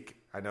to speak.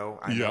 I know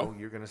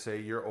you're going to say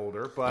you're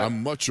older, but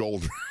I'm much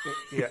older.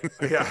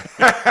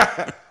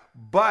 yeah.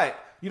 But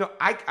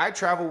I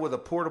travel with a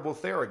portable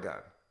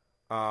Theragun.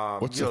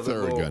 What's a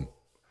Theragun?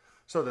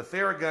 So the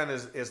Theragun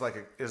is like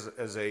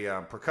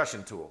a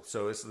percussion tool.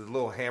 So it's the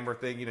little hammer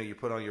thing, you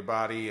put on your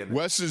body. And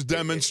Wes is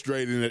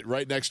demonstrating it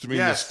right next to me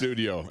in the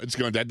studio. It's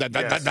going down the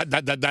left.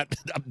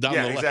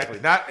 Yeah, exactly.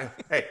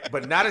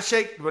 But not a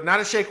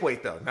shake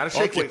weight though. Not a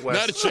shake weight, Wes.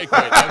 Not a shake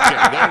weight.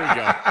 Okay, there we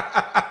go.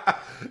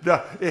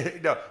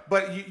 No.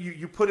 But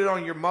you put it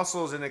on your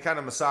muscles and it kind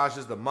of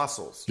massages the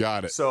muscles.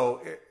 Got it.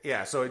 So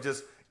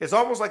it's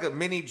almost like a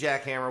mini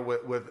jackhammer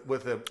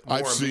with a more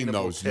I've seen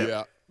those. Tip.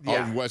 Yeah.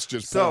 Yeah. Wes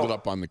just pulled it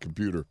up on the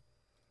computer.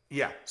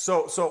 Yeah.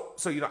 So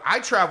I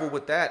travel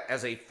with that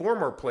as a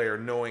former player,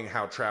 knowing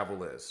how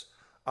travel is,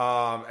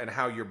 and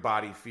how your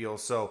body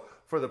feels. So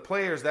for the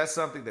players, that's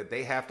something that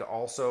they have to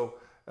also,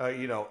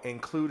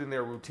 include in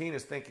their routine,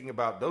 is thinking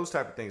about those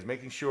type of things,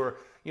 making sure,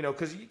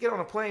 because you get on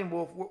a plane,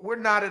 we're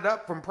knotted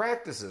up from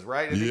practices,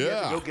 right? And then you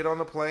have to go get on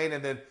the plane,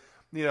 and then,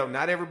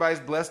 not everybody's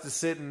blessed to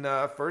sit in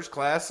first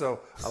class. So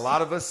a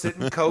lot of us sit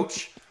in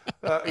coach.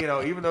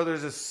 Even though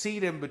there's a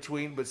seat in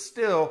between, but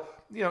still,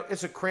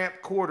 it's a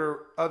cramped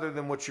quarter other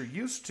than what you're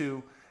used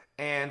to.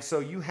 And so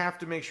you have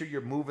to make sure you're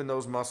moving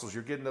those muscles.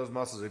 You're getting those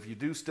muscles. If you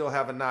do still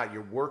have a knot,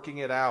 you're working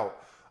it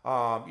out.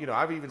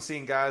 I've even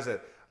seen guys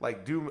that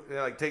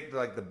take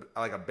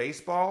a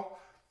baseball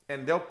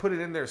and they'll put it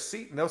in their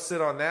seat and they'll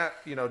sit on that,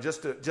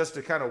 just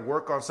to kind of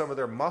work on some of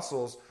their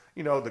muscles,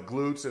 the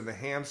glutes and the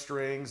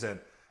hamstrings and,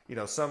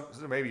 some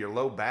maybe your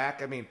low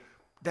back. I mean,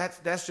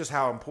 that's just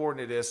how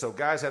important it is. So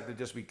guys have to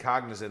just be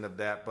cognizant of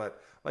that.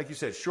 But like you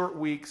said, short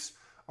weeks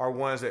are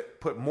ones that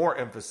put more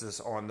emphasis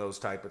on those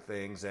type of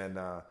things. And,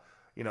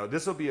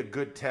 this will be a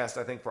good test,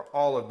 I think, for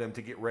all of them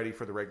to get ready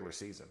for the regular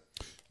season.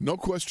 No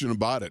question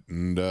about it.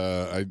 And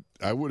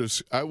I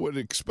would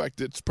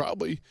expect it's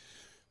probably –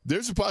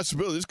 there's a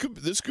possibility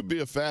this could be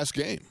a fast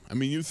game. I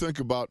mean, you think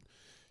about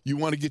you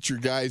want to get your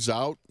guys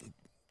out.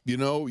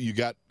 You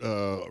got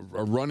a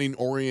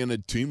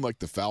running-oriented team like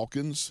the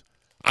Falcons.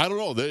 I don't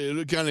know.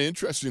 It's kind of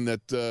interesting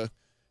that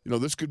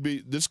this could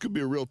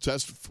be a real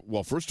test.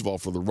 Well, first of all,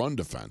 for the run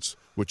defense,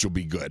 which will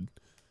be good.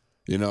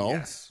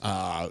 Yes.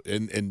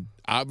 And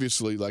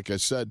obviously, like I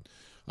said,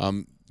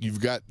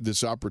 you've got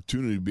this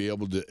opportunity to be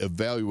able to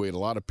evaluate a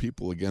lot of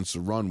people against the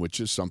run, which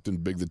is something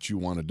big that you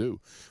want to do.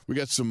 We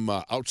got some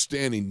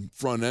outstanding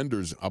front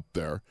enders up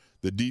there,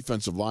 the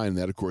defensive line.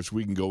 That, of course,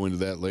 we can go into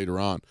that later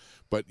on.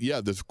 But,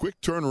 yeah, this quick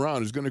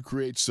turnaround is going to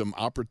create some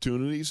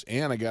opportunities,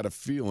 and I got a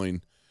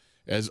feeling,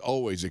 as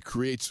always, it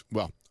creates,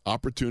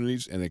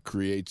 opportunities, and it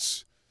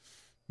creates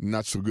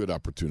not so good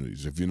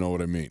opportunities, if you know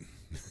what I mean.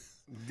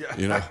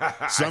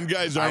 Some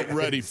guys aren't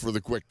ready for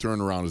the quick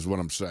turnaround is what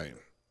I'm saying.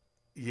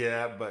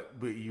 Yeah, but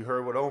you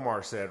heard what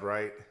Omar said,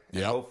 right?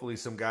 Yeah. Hopefully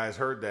some guys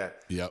heard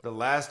that. Yep. The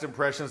last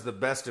impression's the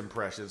best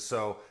impression.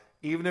 So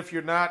even if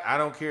you're not, I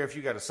don't care if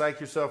you got to psych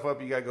yourself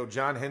up. You got to go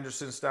John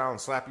Henderson style and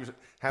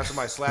have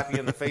somebody slap you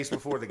in the face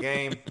before the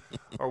game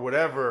or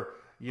whatever,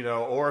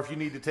 or if you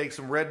need to take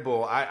some Red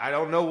Bull. I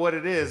don't know what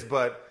it is,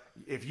 but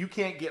if you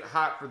can't get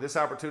hot for this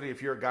opportunity,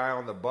 if you're a guy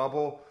on the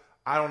bubble,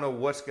 I don't know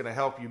what's going to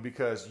help you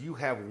because you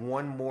have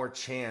one more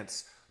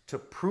chance to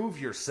prove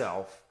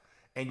yourself,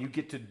 and you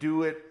get to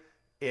do it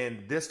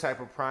in this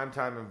type of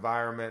primetime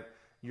environment.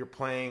 You're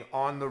playing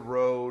on the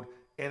road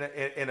in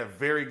a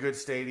very good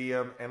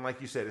stadium, and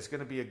like you said, it's going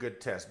to be a good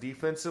test.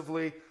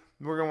 Defensively,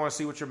 we're going to want to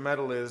see what your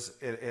mettle is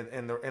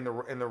in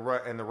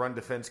the run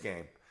defense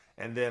game,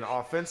 and then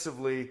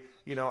offensively,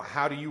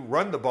 how do you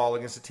run the ball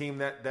against a team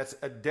that's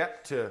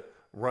adept to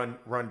run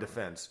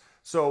defense?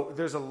 So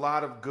there's a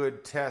lot of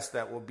good tests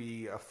that will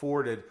be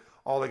afforded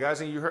all the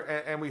guys,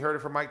 and we heard it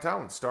from Mike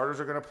Tomlin. Starters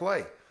are going to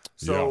play,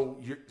 so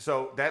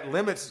that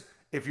limits.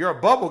 If you're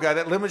a bubble guy,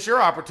 that limits your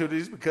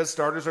opportunities because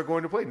starters are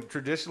going to play.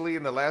 Traditionally,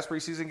 in the last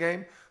preseason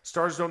game,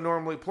 starters don't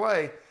normally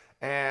play.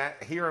 And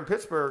here in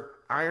Pittsburgh,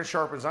 iron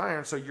sharpens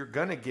iron, so you're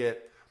going to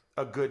get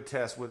a good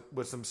test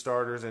with some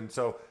starters. And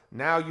so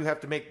now you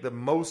have to make the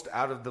most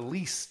out of the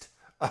least,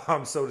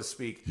 so to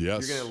speak.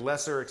 Yes. You're getting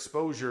lesser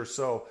exposure.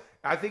 So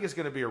I think it's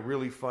going to be a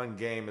really fun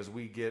game as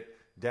we get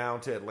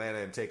down to Atlanta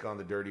and take on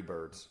the Dirty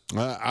Birds.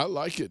 I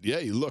like it.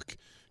 Yeah, look,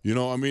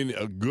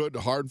 a good,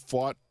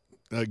 hard-fought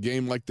a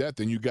game like that,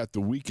 then you got the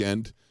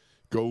weekend.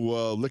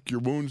 Go lick your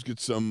wounds, get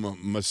some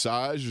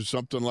massage or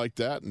something like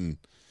that, and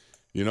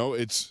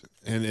it's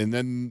and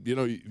then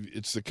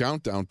it's the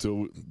countdown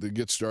till they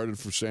get started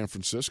for San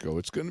Francisco.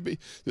 It's going to be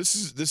this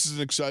is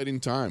an exciting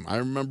time. I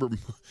remember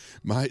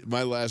my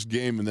last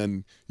game, and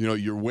then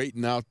you're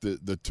waiting out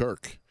the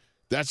Turk.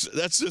 That's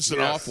just an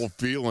awful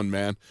feeling,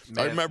 man.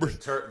 I remember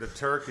the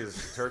Turk is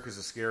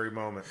a scary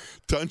moment.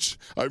 Tunch,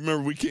 I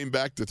remember we came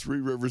back to Three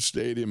Rivers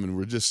Stadium and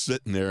we're just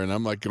sitting there, and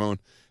I'm like going,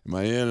 am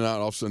I in and out?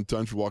 All of a sudden,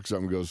 Tunch walks up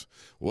and goes,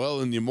 "Well,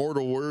 in the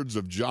immortal words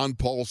of John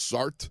Paul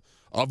Sartre,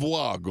 au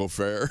revoir,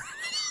 Gopher."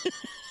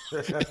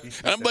 And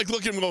I'm like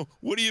looking at him, going,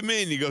 "What do you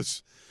mean?" He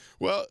goes,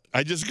 "Well,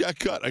 I just got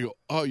cut." I go,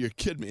 "Oh, you're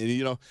kidding me."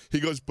 And he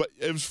goes, but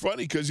it was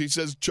funny because he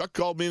says Chuck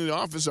called me in the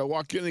office. I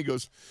walk in, and he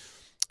goes,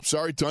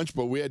 "Sorry, Tunch,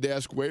 but we had to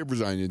ask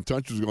waivers on you." And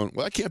Tunch was going,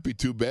 "Well, that can't be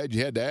too bad.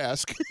 You had to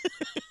ask."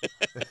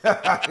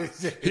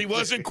 He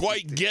wasn't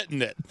quite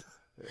getting it.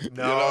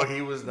 No,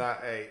 he was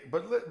not.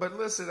 But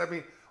listen, I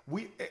mean,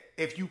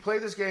 if you play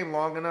this game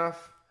long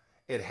enough,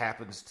 it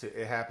happens to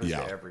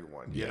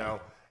everyone, you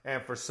know.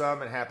 And for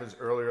some, it happens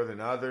earlier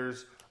than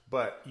others.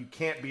 But you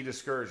can't be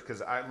discouraged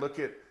because I look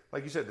at,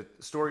 like you said, the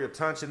story of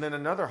Tunch, and then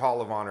another Hall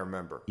of Honor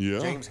member,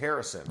 James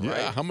Harrison. Yeah,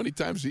 right? How many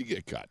times did he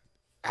get cut?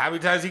 How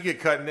many times he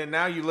get cut? And then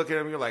now you look at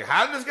him and you're like,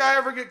 how did this guy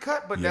ever get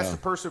cut? But that's the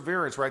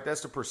perseverance, right?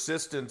 That's the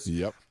persistence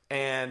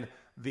and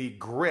the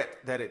grit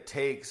that it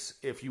takes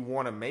if you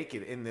want to make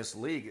it in this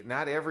league.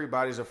 Not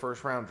everybody's a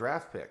first-round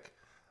draft pick.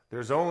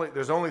 There's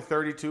only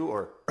 32,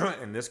 or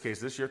in this case,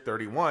 this year,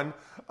 31,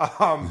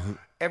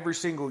 every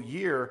single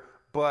year.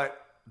 But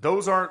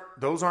those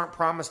aren't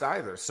promised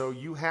either. So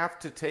you have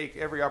to take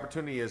every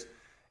opportunity as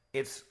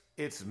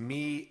it's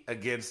me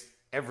against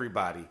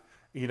everybody.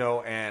 You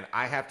know, and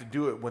I have to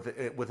do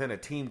it within a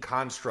team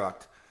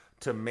construct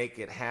to make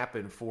it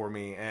happen for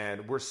me.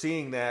 And we're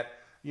seeing that,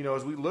 you know,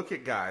 as we look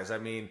at guys. I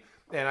mean,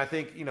 and I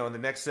think, you know, in the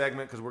next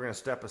segment, because we're going to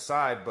step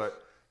aside,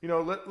 but, you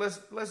know, let's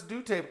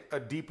take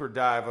a deeper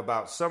dive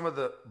about some of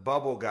the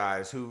bubble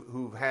guys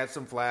who've had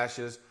some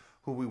flashes,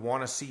 who we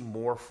want to see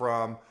more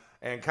from,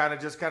 and kind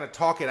of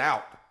talk it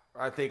out,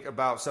 I think,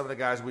 about some of the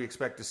guys we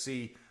expect to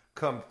see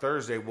come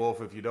Thursday,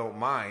 Wolf, if you don't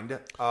mind.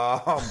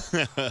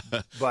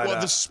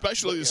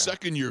 Especially the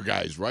second-year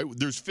guys, right?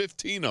 There's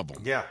 15 of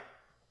them.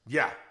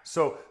 Yeah.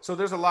 So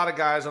there's a lot of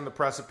guys on the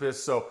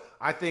precipice. So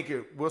I think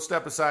we'll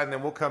step aside and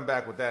then we'll come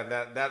back with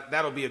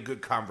that'll be a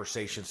good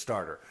conversation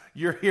starter.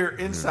 You're here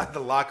inside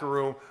the locker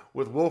room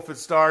with Wolf and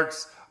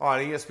Starks on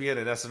ESPN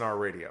and SNR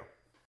Radio.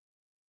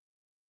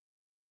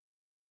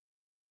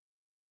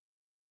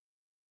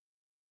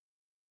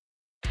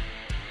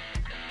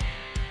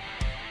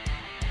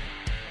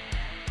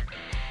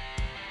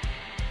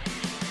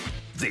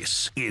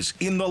 This is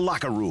In the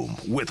Locker Room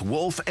with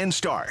Wolf and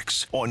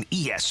Starks on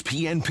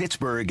ESPN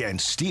Pittsburgh and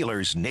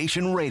Steelers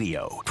Nation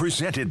Radio.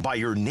 Presented by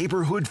your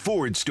neighborhood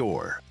Ford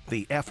store.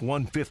 The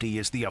F-150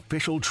 is the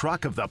official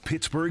truck of the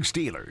Pittsburgh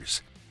Steelers.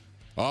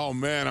 Oh,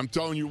 man, I'm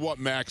telling you what,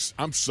 Max,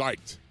 I'm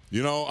psyched.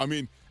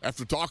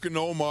 After talking to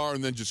Omar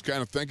and then just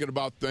kind of thinking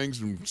about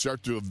things and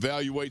start to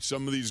evaluate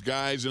some of these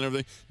guys and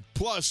everything.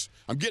 Plus,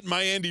 I'm getting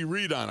my Andy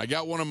Reid on. I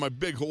got one of my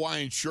big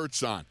Hawaiian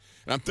shirts on.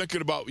 And I'm thinking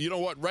about, you know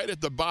what, right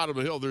at the bottom of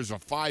the hill, there's a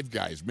Five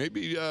Guys.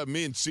 Maybe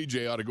me and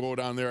CJ ought to go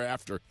down there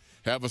after,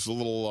 have us a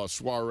little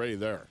soiree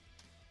there.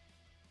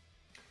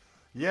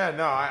 Yeah,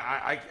 no,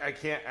 I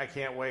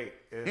can't wait.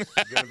 It's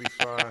going to be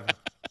fun.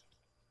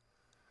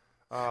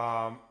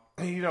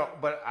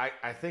 But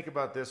I think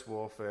about this,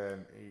 Wolf,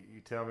 and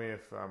you tell me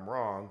if I'm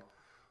wrong,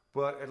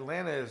 but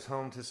Atlanta is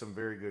home to some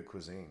very good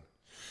cuisine.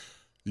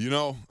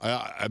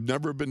 I've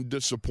never been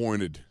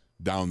disappointed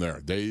down there.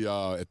 They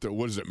at the,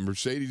 what is it,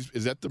 Mercedes?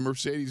 Is that the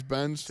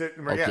Mercedes-Benz?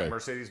 Yeah,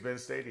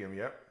 Mercedes-Benz Stadium.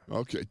 Yep.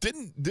 Okay.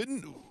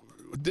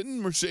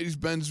 Didn't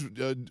Mercedes-Benz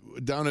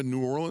down in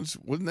New Orleans?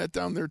 Wasn't that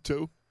down there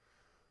too?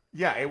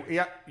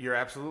 Yeah, you're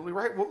absolutely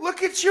right. Well,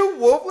 look at you,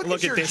 Wolf.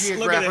 Look at your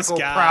geographical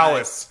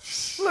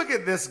prowess. Look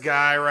at this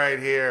guy right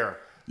here.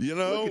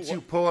 Look at you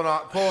pulling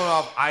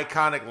off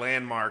iconic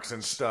landmarks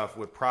and stuff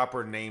with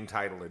proper name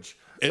titleage.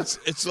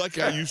 It's like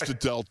I used to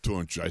tell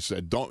Tunch. I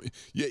said,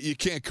 you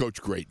can't coach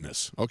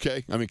greatness,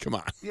 okay? I mean, come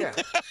on. Yeah.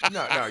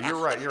 No,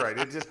 you're right.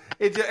 It just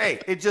is.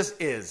 It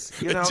just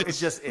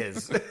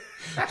is.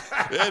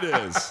 It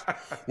is.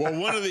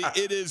 Well, one of the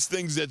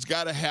things that's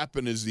got to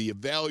happen is the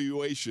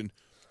evaluation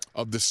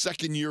of the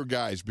second-year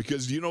guys,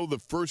 because,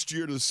 the first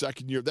year to the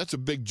second year, that's a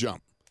big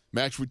jump.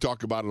 Max, we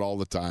talk about it all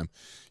the time.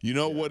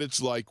 What it's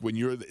like when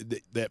you're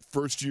that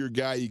first-year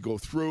guy, you go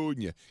through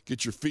and you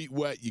get your feet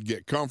wet, you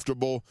get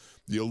comfortable,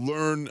 you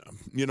learn,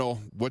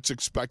 what's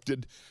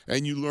expected,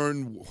 and you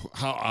learn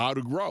how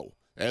to grow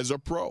as a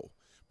pro.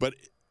 But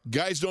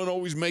guys don't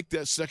always make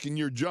that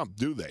second-year jump,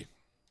 do they?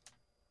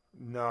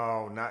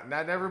 No,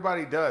 not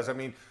everybody does. I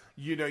mean,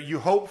 you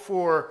hope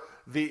for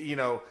the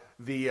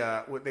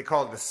what they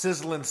call it, the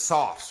sizzling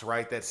softs,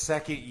 right? That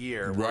second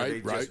year where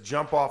they just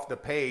jump off the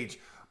page.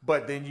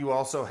 But then you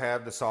also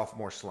have the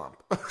sophomore slump.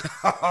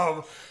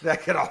 That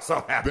could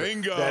also happen.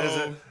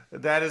 Bingo.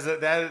 That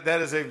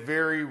is a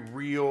very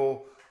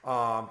real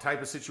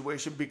type of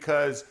situation,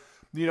 because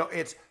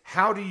it's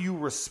how do you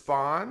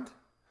respond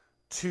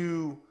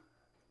to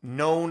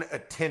known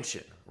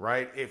attention,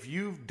 right? If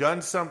you've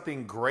done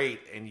something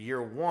great in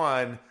year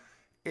one,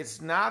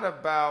 it's not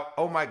about,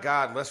 oh my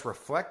God, let's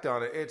reflect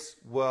on it. It's,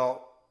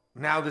 well,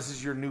 now this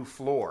is your new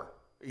floor.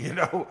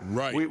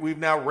 Right. We've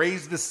now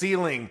raised the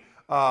ceiling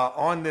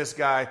on this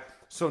guy.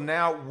 So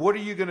now what are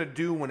you going to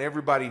do when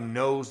everybody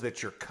knows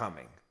that you're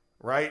coming,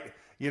 right?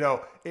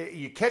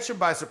 You catch them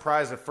by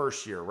surprise the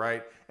first year,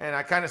 right? And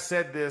I kind of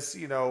said this,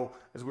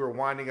 as we were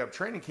winding up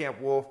training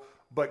camp, Wolf,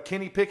 but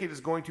Kenny Pickett is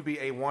going to be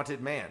a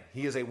wanted man.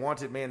 He is a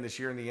wanted man this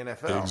year in the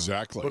NFL.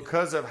 Exactly.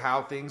 Because of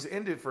how things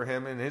ended for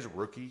him in his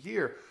rookie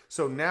year.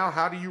 So now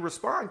how do you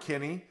respond,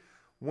 Kenny,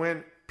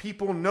 when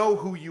people know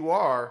who you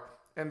are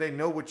and they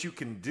know what you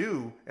can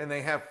do and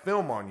they have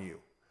film on you?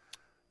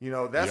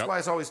 That's why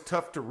it's always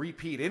tough to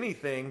repeat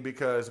anything,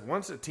 because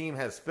once a team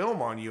has film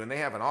on you and they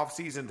have an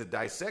offseason to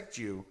dissect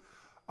you,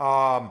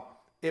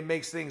 it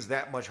makes things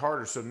that much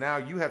harder. So now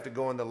you have to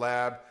go in the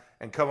lab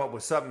and come up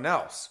with something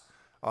else.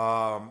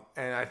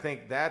 And I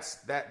think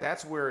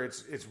that's where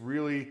it's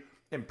really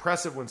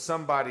impressive when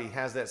somebody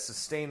has that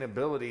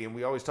sustainability. And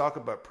we always talk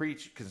about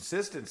preach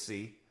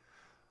consistency.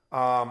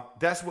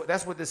 That's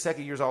what this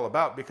second year is all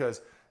about,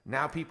 because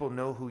now people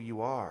know who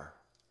you are.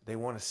 They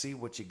want to see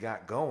what you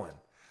got going.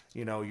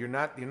 You're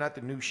not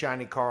the new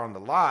shiny car on the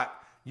lot.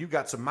 You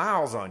got some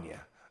miles on you.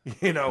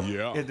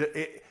 Yeah.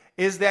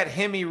 Is that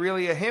Hemi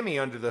really a Hemi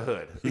under the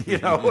hood?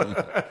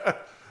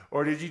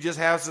 Or did you just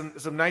have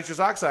some nitrous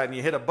oxide and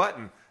you hit a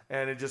button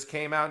and it just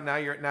came out and now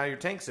your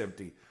tank's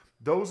empty?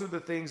 Those are the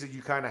things that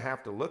you kind of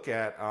have to look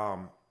at.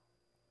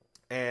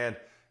 And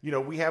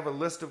we have a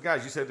list of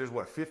guys. You said there's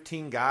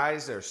 15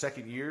 guys that are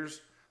second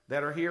years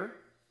that are here?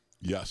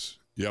 Yes.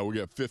 Yeah, we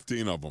got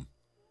 15 of them.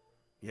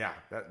 Yeah,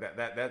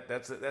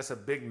 that's a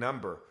big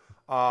number.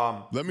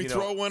 Let me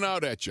throw one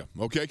out at you,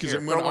 okay? Because I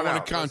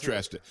want to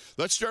contrast it.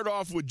 Let's start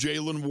off with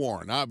Jaylen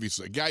Warren,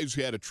 obviously, a guy who's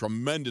had a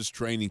tremendous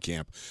training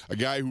camp, a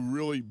guy who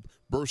really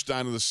burst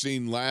onto the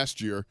scene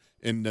last year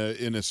in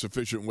a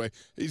sufficient way.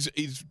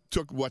 He's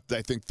took,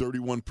 I think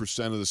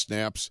 31% of the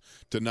snaps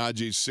to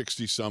Najee's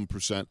 60-some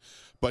percent.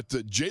 But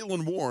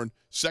Jaylen Warren,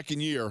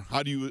 second year,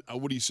 what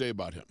do you say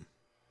about him?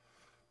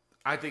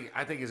 I think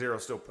his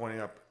arrow's still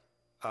pointing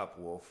up,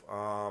 Wolf.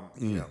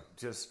 You know,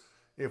 just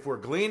if we're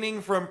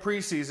gleaning from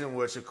preseason,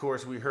 which of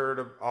course we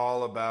heard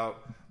all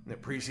about,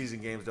 that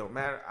preseason games don't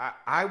matter.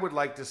 I would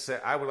like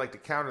to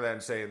counter that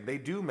and say they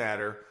do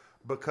matter,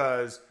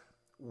 because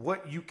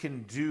what you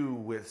can do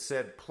with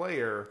said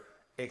player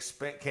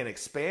can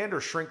expand or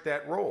shrink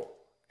that role.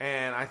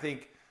 And I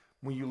think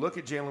when you look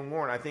at Jaylen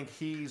Warren, I think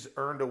he's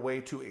earned a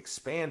way to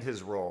expand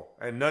his role,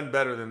 and none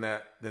better than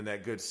that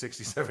good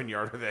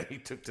 67-yarder that he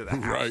took to the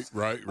house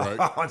right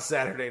on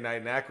Saturday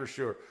night in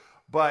Acrisure.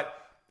 But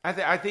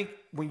I think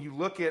when you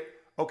look at,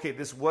 okay,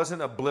 this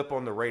wasn't a blip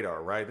on the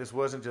radar, right? This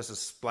wasn't just a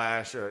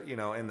splash,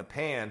 in the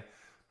pan.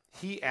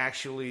 He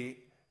actually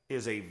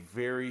is a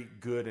very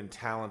good and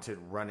talented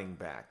running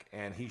back,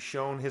 and he's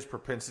shown his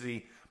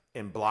propensity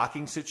in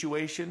blocking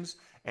situations,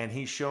 and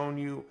he's shown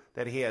you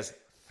that he has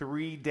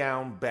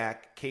 3-down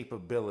back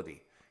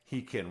capability.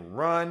 He can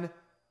run,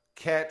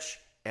 catch,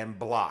 and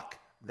block.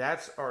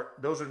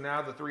 Those are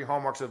now the 3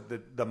 hallmarks of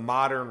the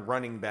modern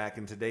running back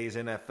in today's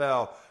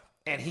NFL,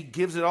 and he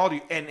gives it all to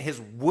you. And his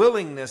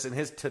willingness and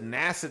his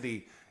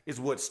tenacity is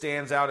what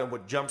stands out and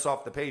what jumps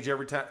off the page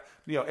every time.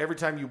 Every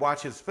time you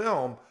watch his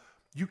film,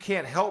 you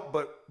can't help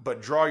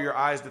but draw your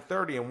eyes to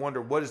 30 and wonder,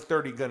 what is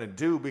 30 going to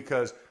do?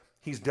 Because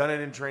he's done it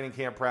in training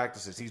camp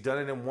practices. He's done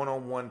it in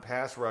one-on-one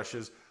pass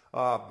rushes,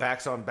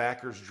 backs on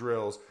backers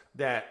drills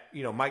that,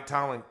 Mike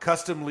Tomlin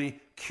customly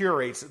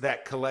curates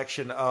that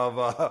collection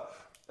of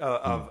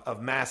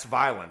mass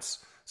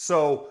violence.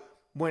 So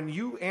when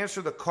you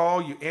answer the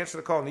call,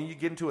 and then you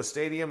get into a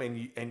stadium and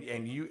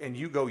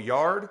you go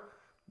yard,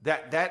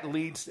 that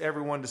leads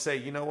everyone to say,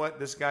 you know what,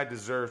 this guy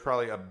deserves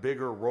probably a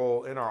bigger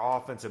role in our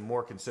offense and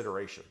more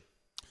consideration.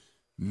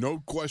 No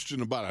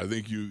question about it. I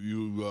think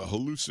you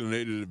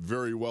hallucinated it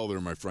very well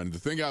there, my friend. The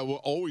thing I will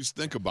always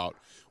think about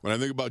when I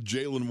think about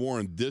Jaylen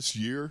Warren this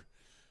year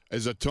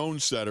as a tone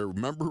setter,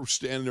 remember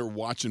standing there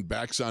watching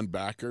backs on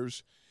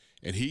backers,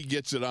 and he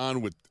gets it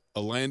on with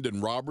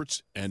Landon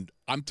Roberts, and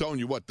I'm telling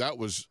you what, that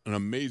was an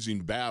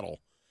amazing battle,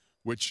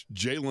 which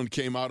Jaylen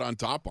came out on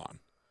top on.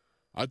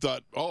 I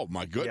thought, oh,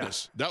 my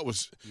goodness, that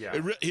was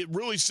it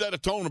really set a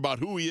tone about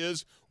who he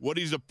is, what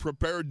he's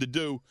prepared to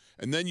do,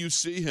 and then you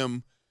see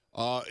him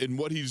in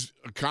what he's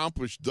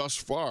accomplished thus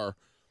far.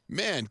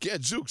 Man,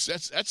 gadzooks,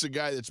 that's a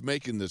guy that's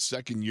making the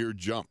second-year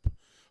jump.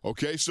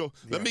 Okay, so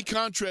let me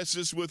contrast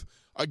this with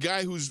a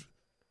guy who's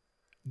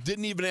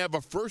didn't even have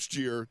a first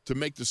year to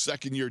make the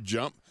second-year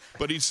jump,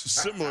 but he's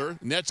similar,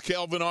 and that's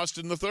Calvin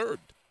Austin III.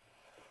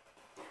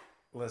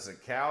 Listen,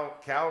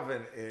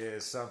 Calvin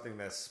is something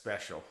that's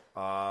special.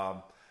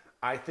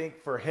 I think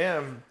for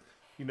him,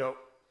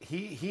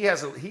 he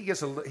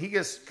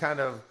gets kind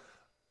of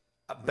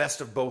a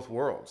best of both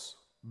worlds,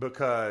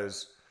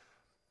 because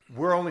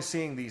we're only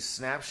seeing these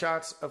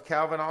snapshots of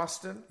Calvin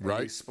Austin,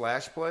 and these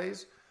splash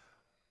plays,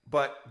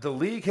 but the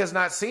league has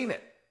not seen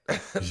it.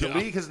 The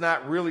league has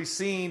not really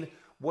seen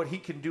what he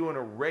can do in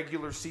a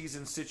regular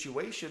season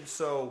situation.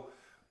 So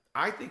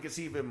I think it's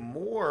even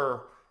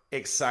more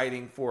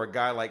exciting for a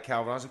guy like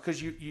Calvin Austin,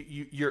 because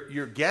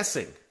you're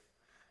guessing.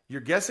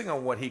 You're guessing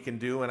on what he can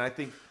do, and I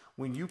think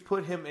when you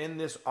put him in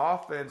this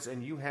offense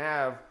and you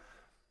have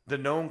the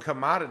known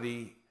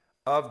commodity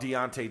of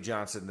Deontay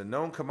Johnson, the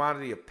known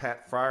commodity of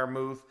Pat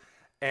Freiermuth,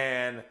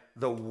 and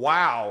the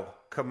wow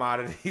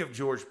commodity of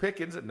George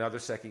Pickens, another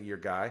second-year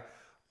guy,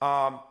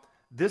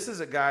 this is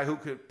a guy who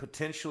could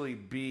potentially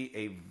be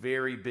a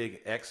very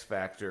big X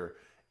factor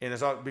in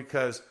his,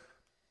 because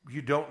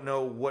you don't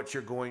know what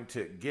you're going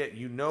to get.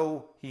 You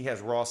know he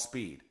has raw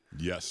speed.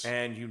 Yes.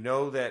 And you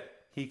know that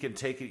he can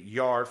take a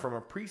yard from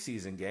a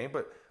preseason game.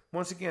 But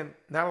once again,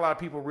 not a lot of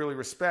people really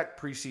respect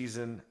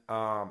preseason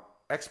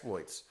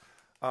exploits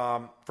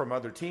from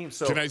other teams.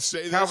 So can I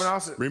say Calvin this?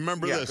 Austin,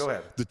 remember this. Go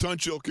ahead. The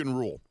Tunchilkin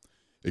rule.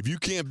 If you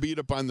can't beat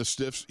up on the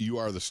stiffs, you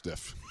are the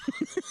stiff.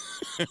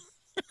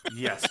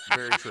 Yes,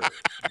 very true.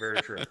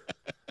 Very true.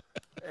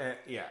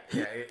 Yeah.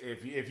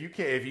 If you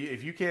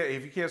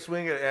can't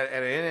swing at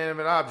an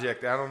inanimate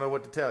object, I don't know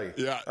what to tell you.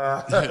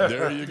 Yeah,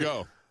 there you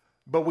go.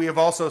 But we have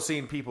also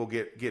seen people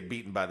get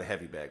beaten by the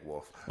heavy bag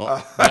wolf.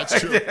 Oh, that's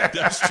true.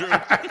 That's true.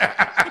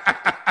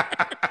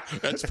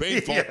 That's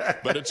painful,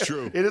 but it's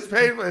true. It is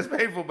painful. It's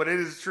painful, but it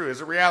is true.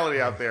 It's a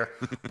reality out there.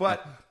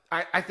 But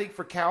I think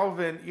for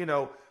Calvin,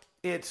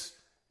 it's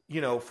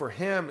for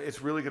him,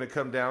 it's really going to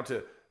come down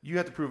to, you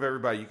have to prove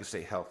everybody you can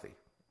stay healthy.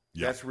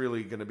 Yep. That's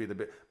really going to be the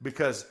big,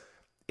 because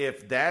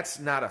if that's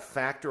not a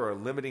factor or a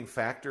limiting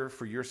factor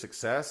for your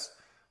success,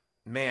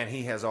 man,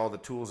 he has all the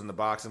tools in the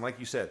box. And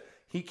like you said,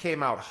 he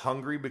came out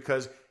hungry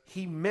because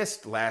he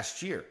missed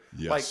last year.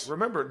 Yes. Like,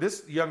 remember,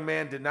 this young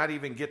man did not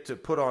even get to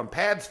put on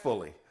pads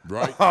fully.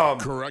 Right.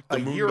 Correct. A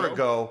year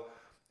ago,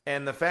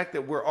 And the fact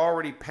that we're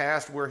already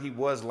past where he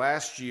was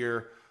last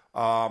year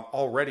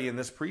already in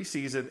this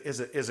preseason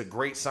is a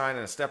great sign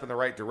and a step in the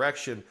right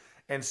direction.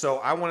 And so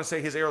I want to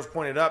say his arrow's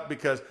pointed up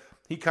because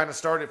he kind of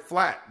started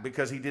flat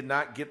because he did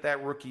not get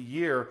that rookie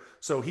year.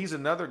 So he's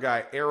another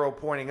guy, arrow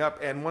pointing up.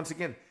 And once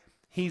again,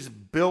 he's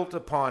built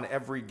upon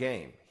every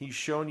game. He's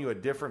shown you a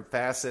different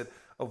facet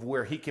of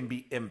where he can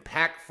be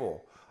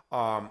impactful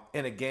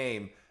in a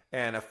game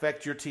and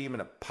affect your team in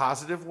a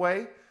positive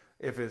way.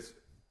 If it's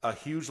a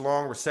huge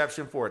long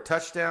reception for a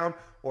touchdown,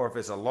 or if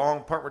it's a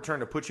long punt return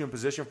to put you in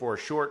position for a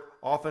short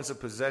offensive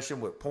possession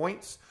with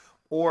points,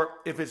 or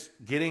if it's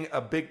getting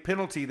a big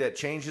penalty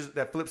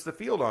that flips the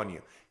field on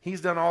you. He's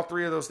done all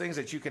three of those things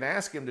that you can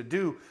ask him to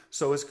do.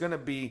 So it's going to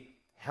be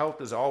health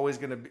is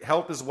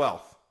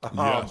wealth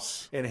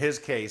Yes. in his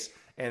case.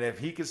 And if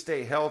he can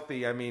stay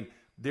healthy, I mean,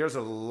 there's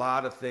a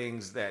lot of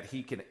things that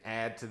he can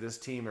add to this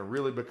team and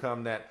really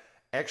become that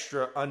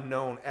extra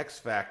unknown X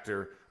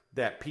factor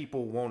that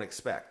people won't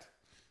expect.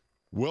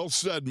 Well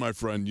said, my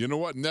friend. You know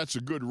what? And that's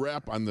a good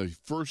wrap on the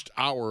first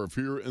hour of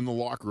Here in the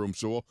Locker Room.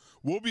 So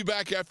we'll be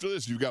back after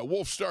this. You've got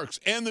Wolf Starks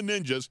and the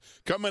Ninjas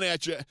coming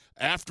at you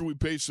after we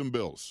pay some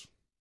bills.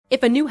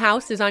 If a new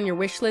house is on your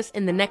wish list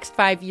in the next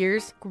 5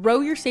 years,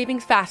 grow your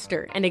savings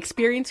faster and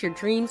experience your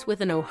dreams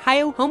with an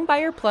Ohio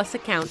Homebuyer Plus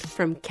account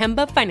from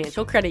Kemba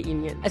Financial Credit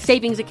Union. A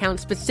savings account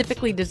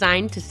specifically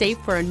designed to save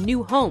for a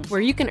new home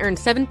where you can earn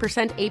 7%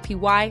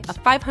 APY,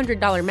 a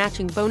 $500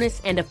 matching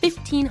bonus, and a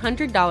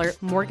 $1,500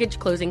 mortgage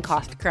closing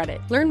cost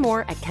credit. Learn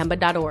more at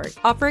Kemba.org.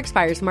 Offer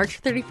expires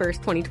March 31st,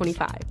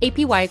 2025.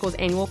 APY equals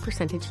annual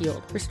percentage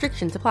yield.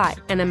 Restrictions apply.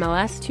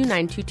 NMLS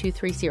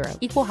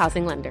 292230. Equal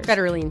housing lender.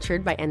 Federally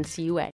insured by NCUA.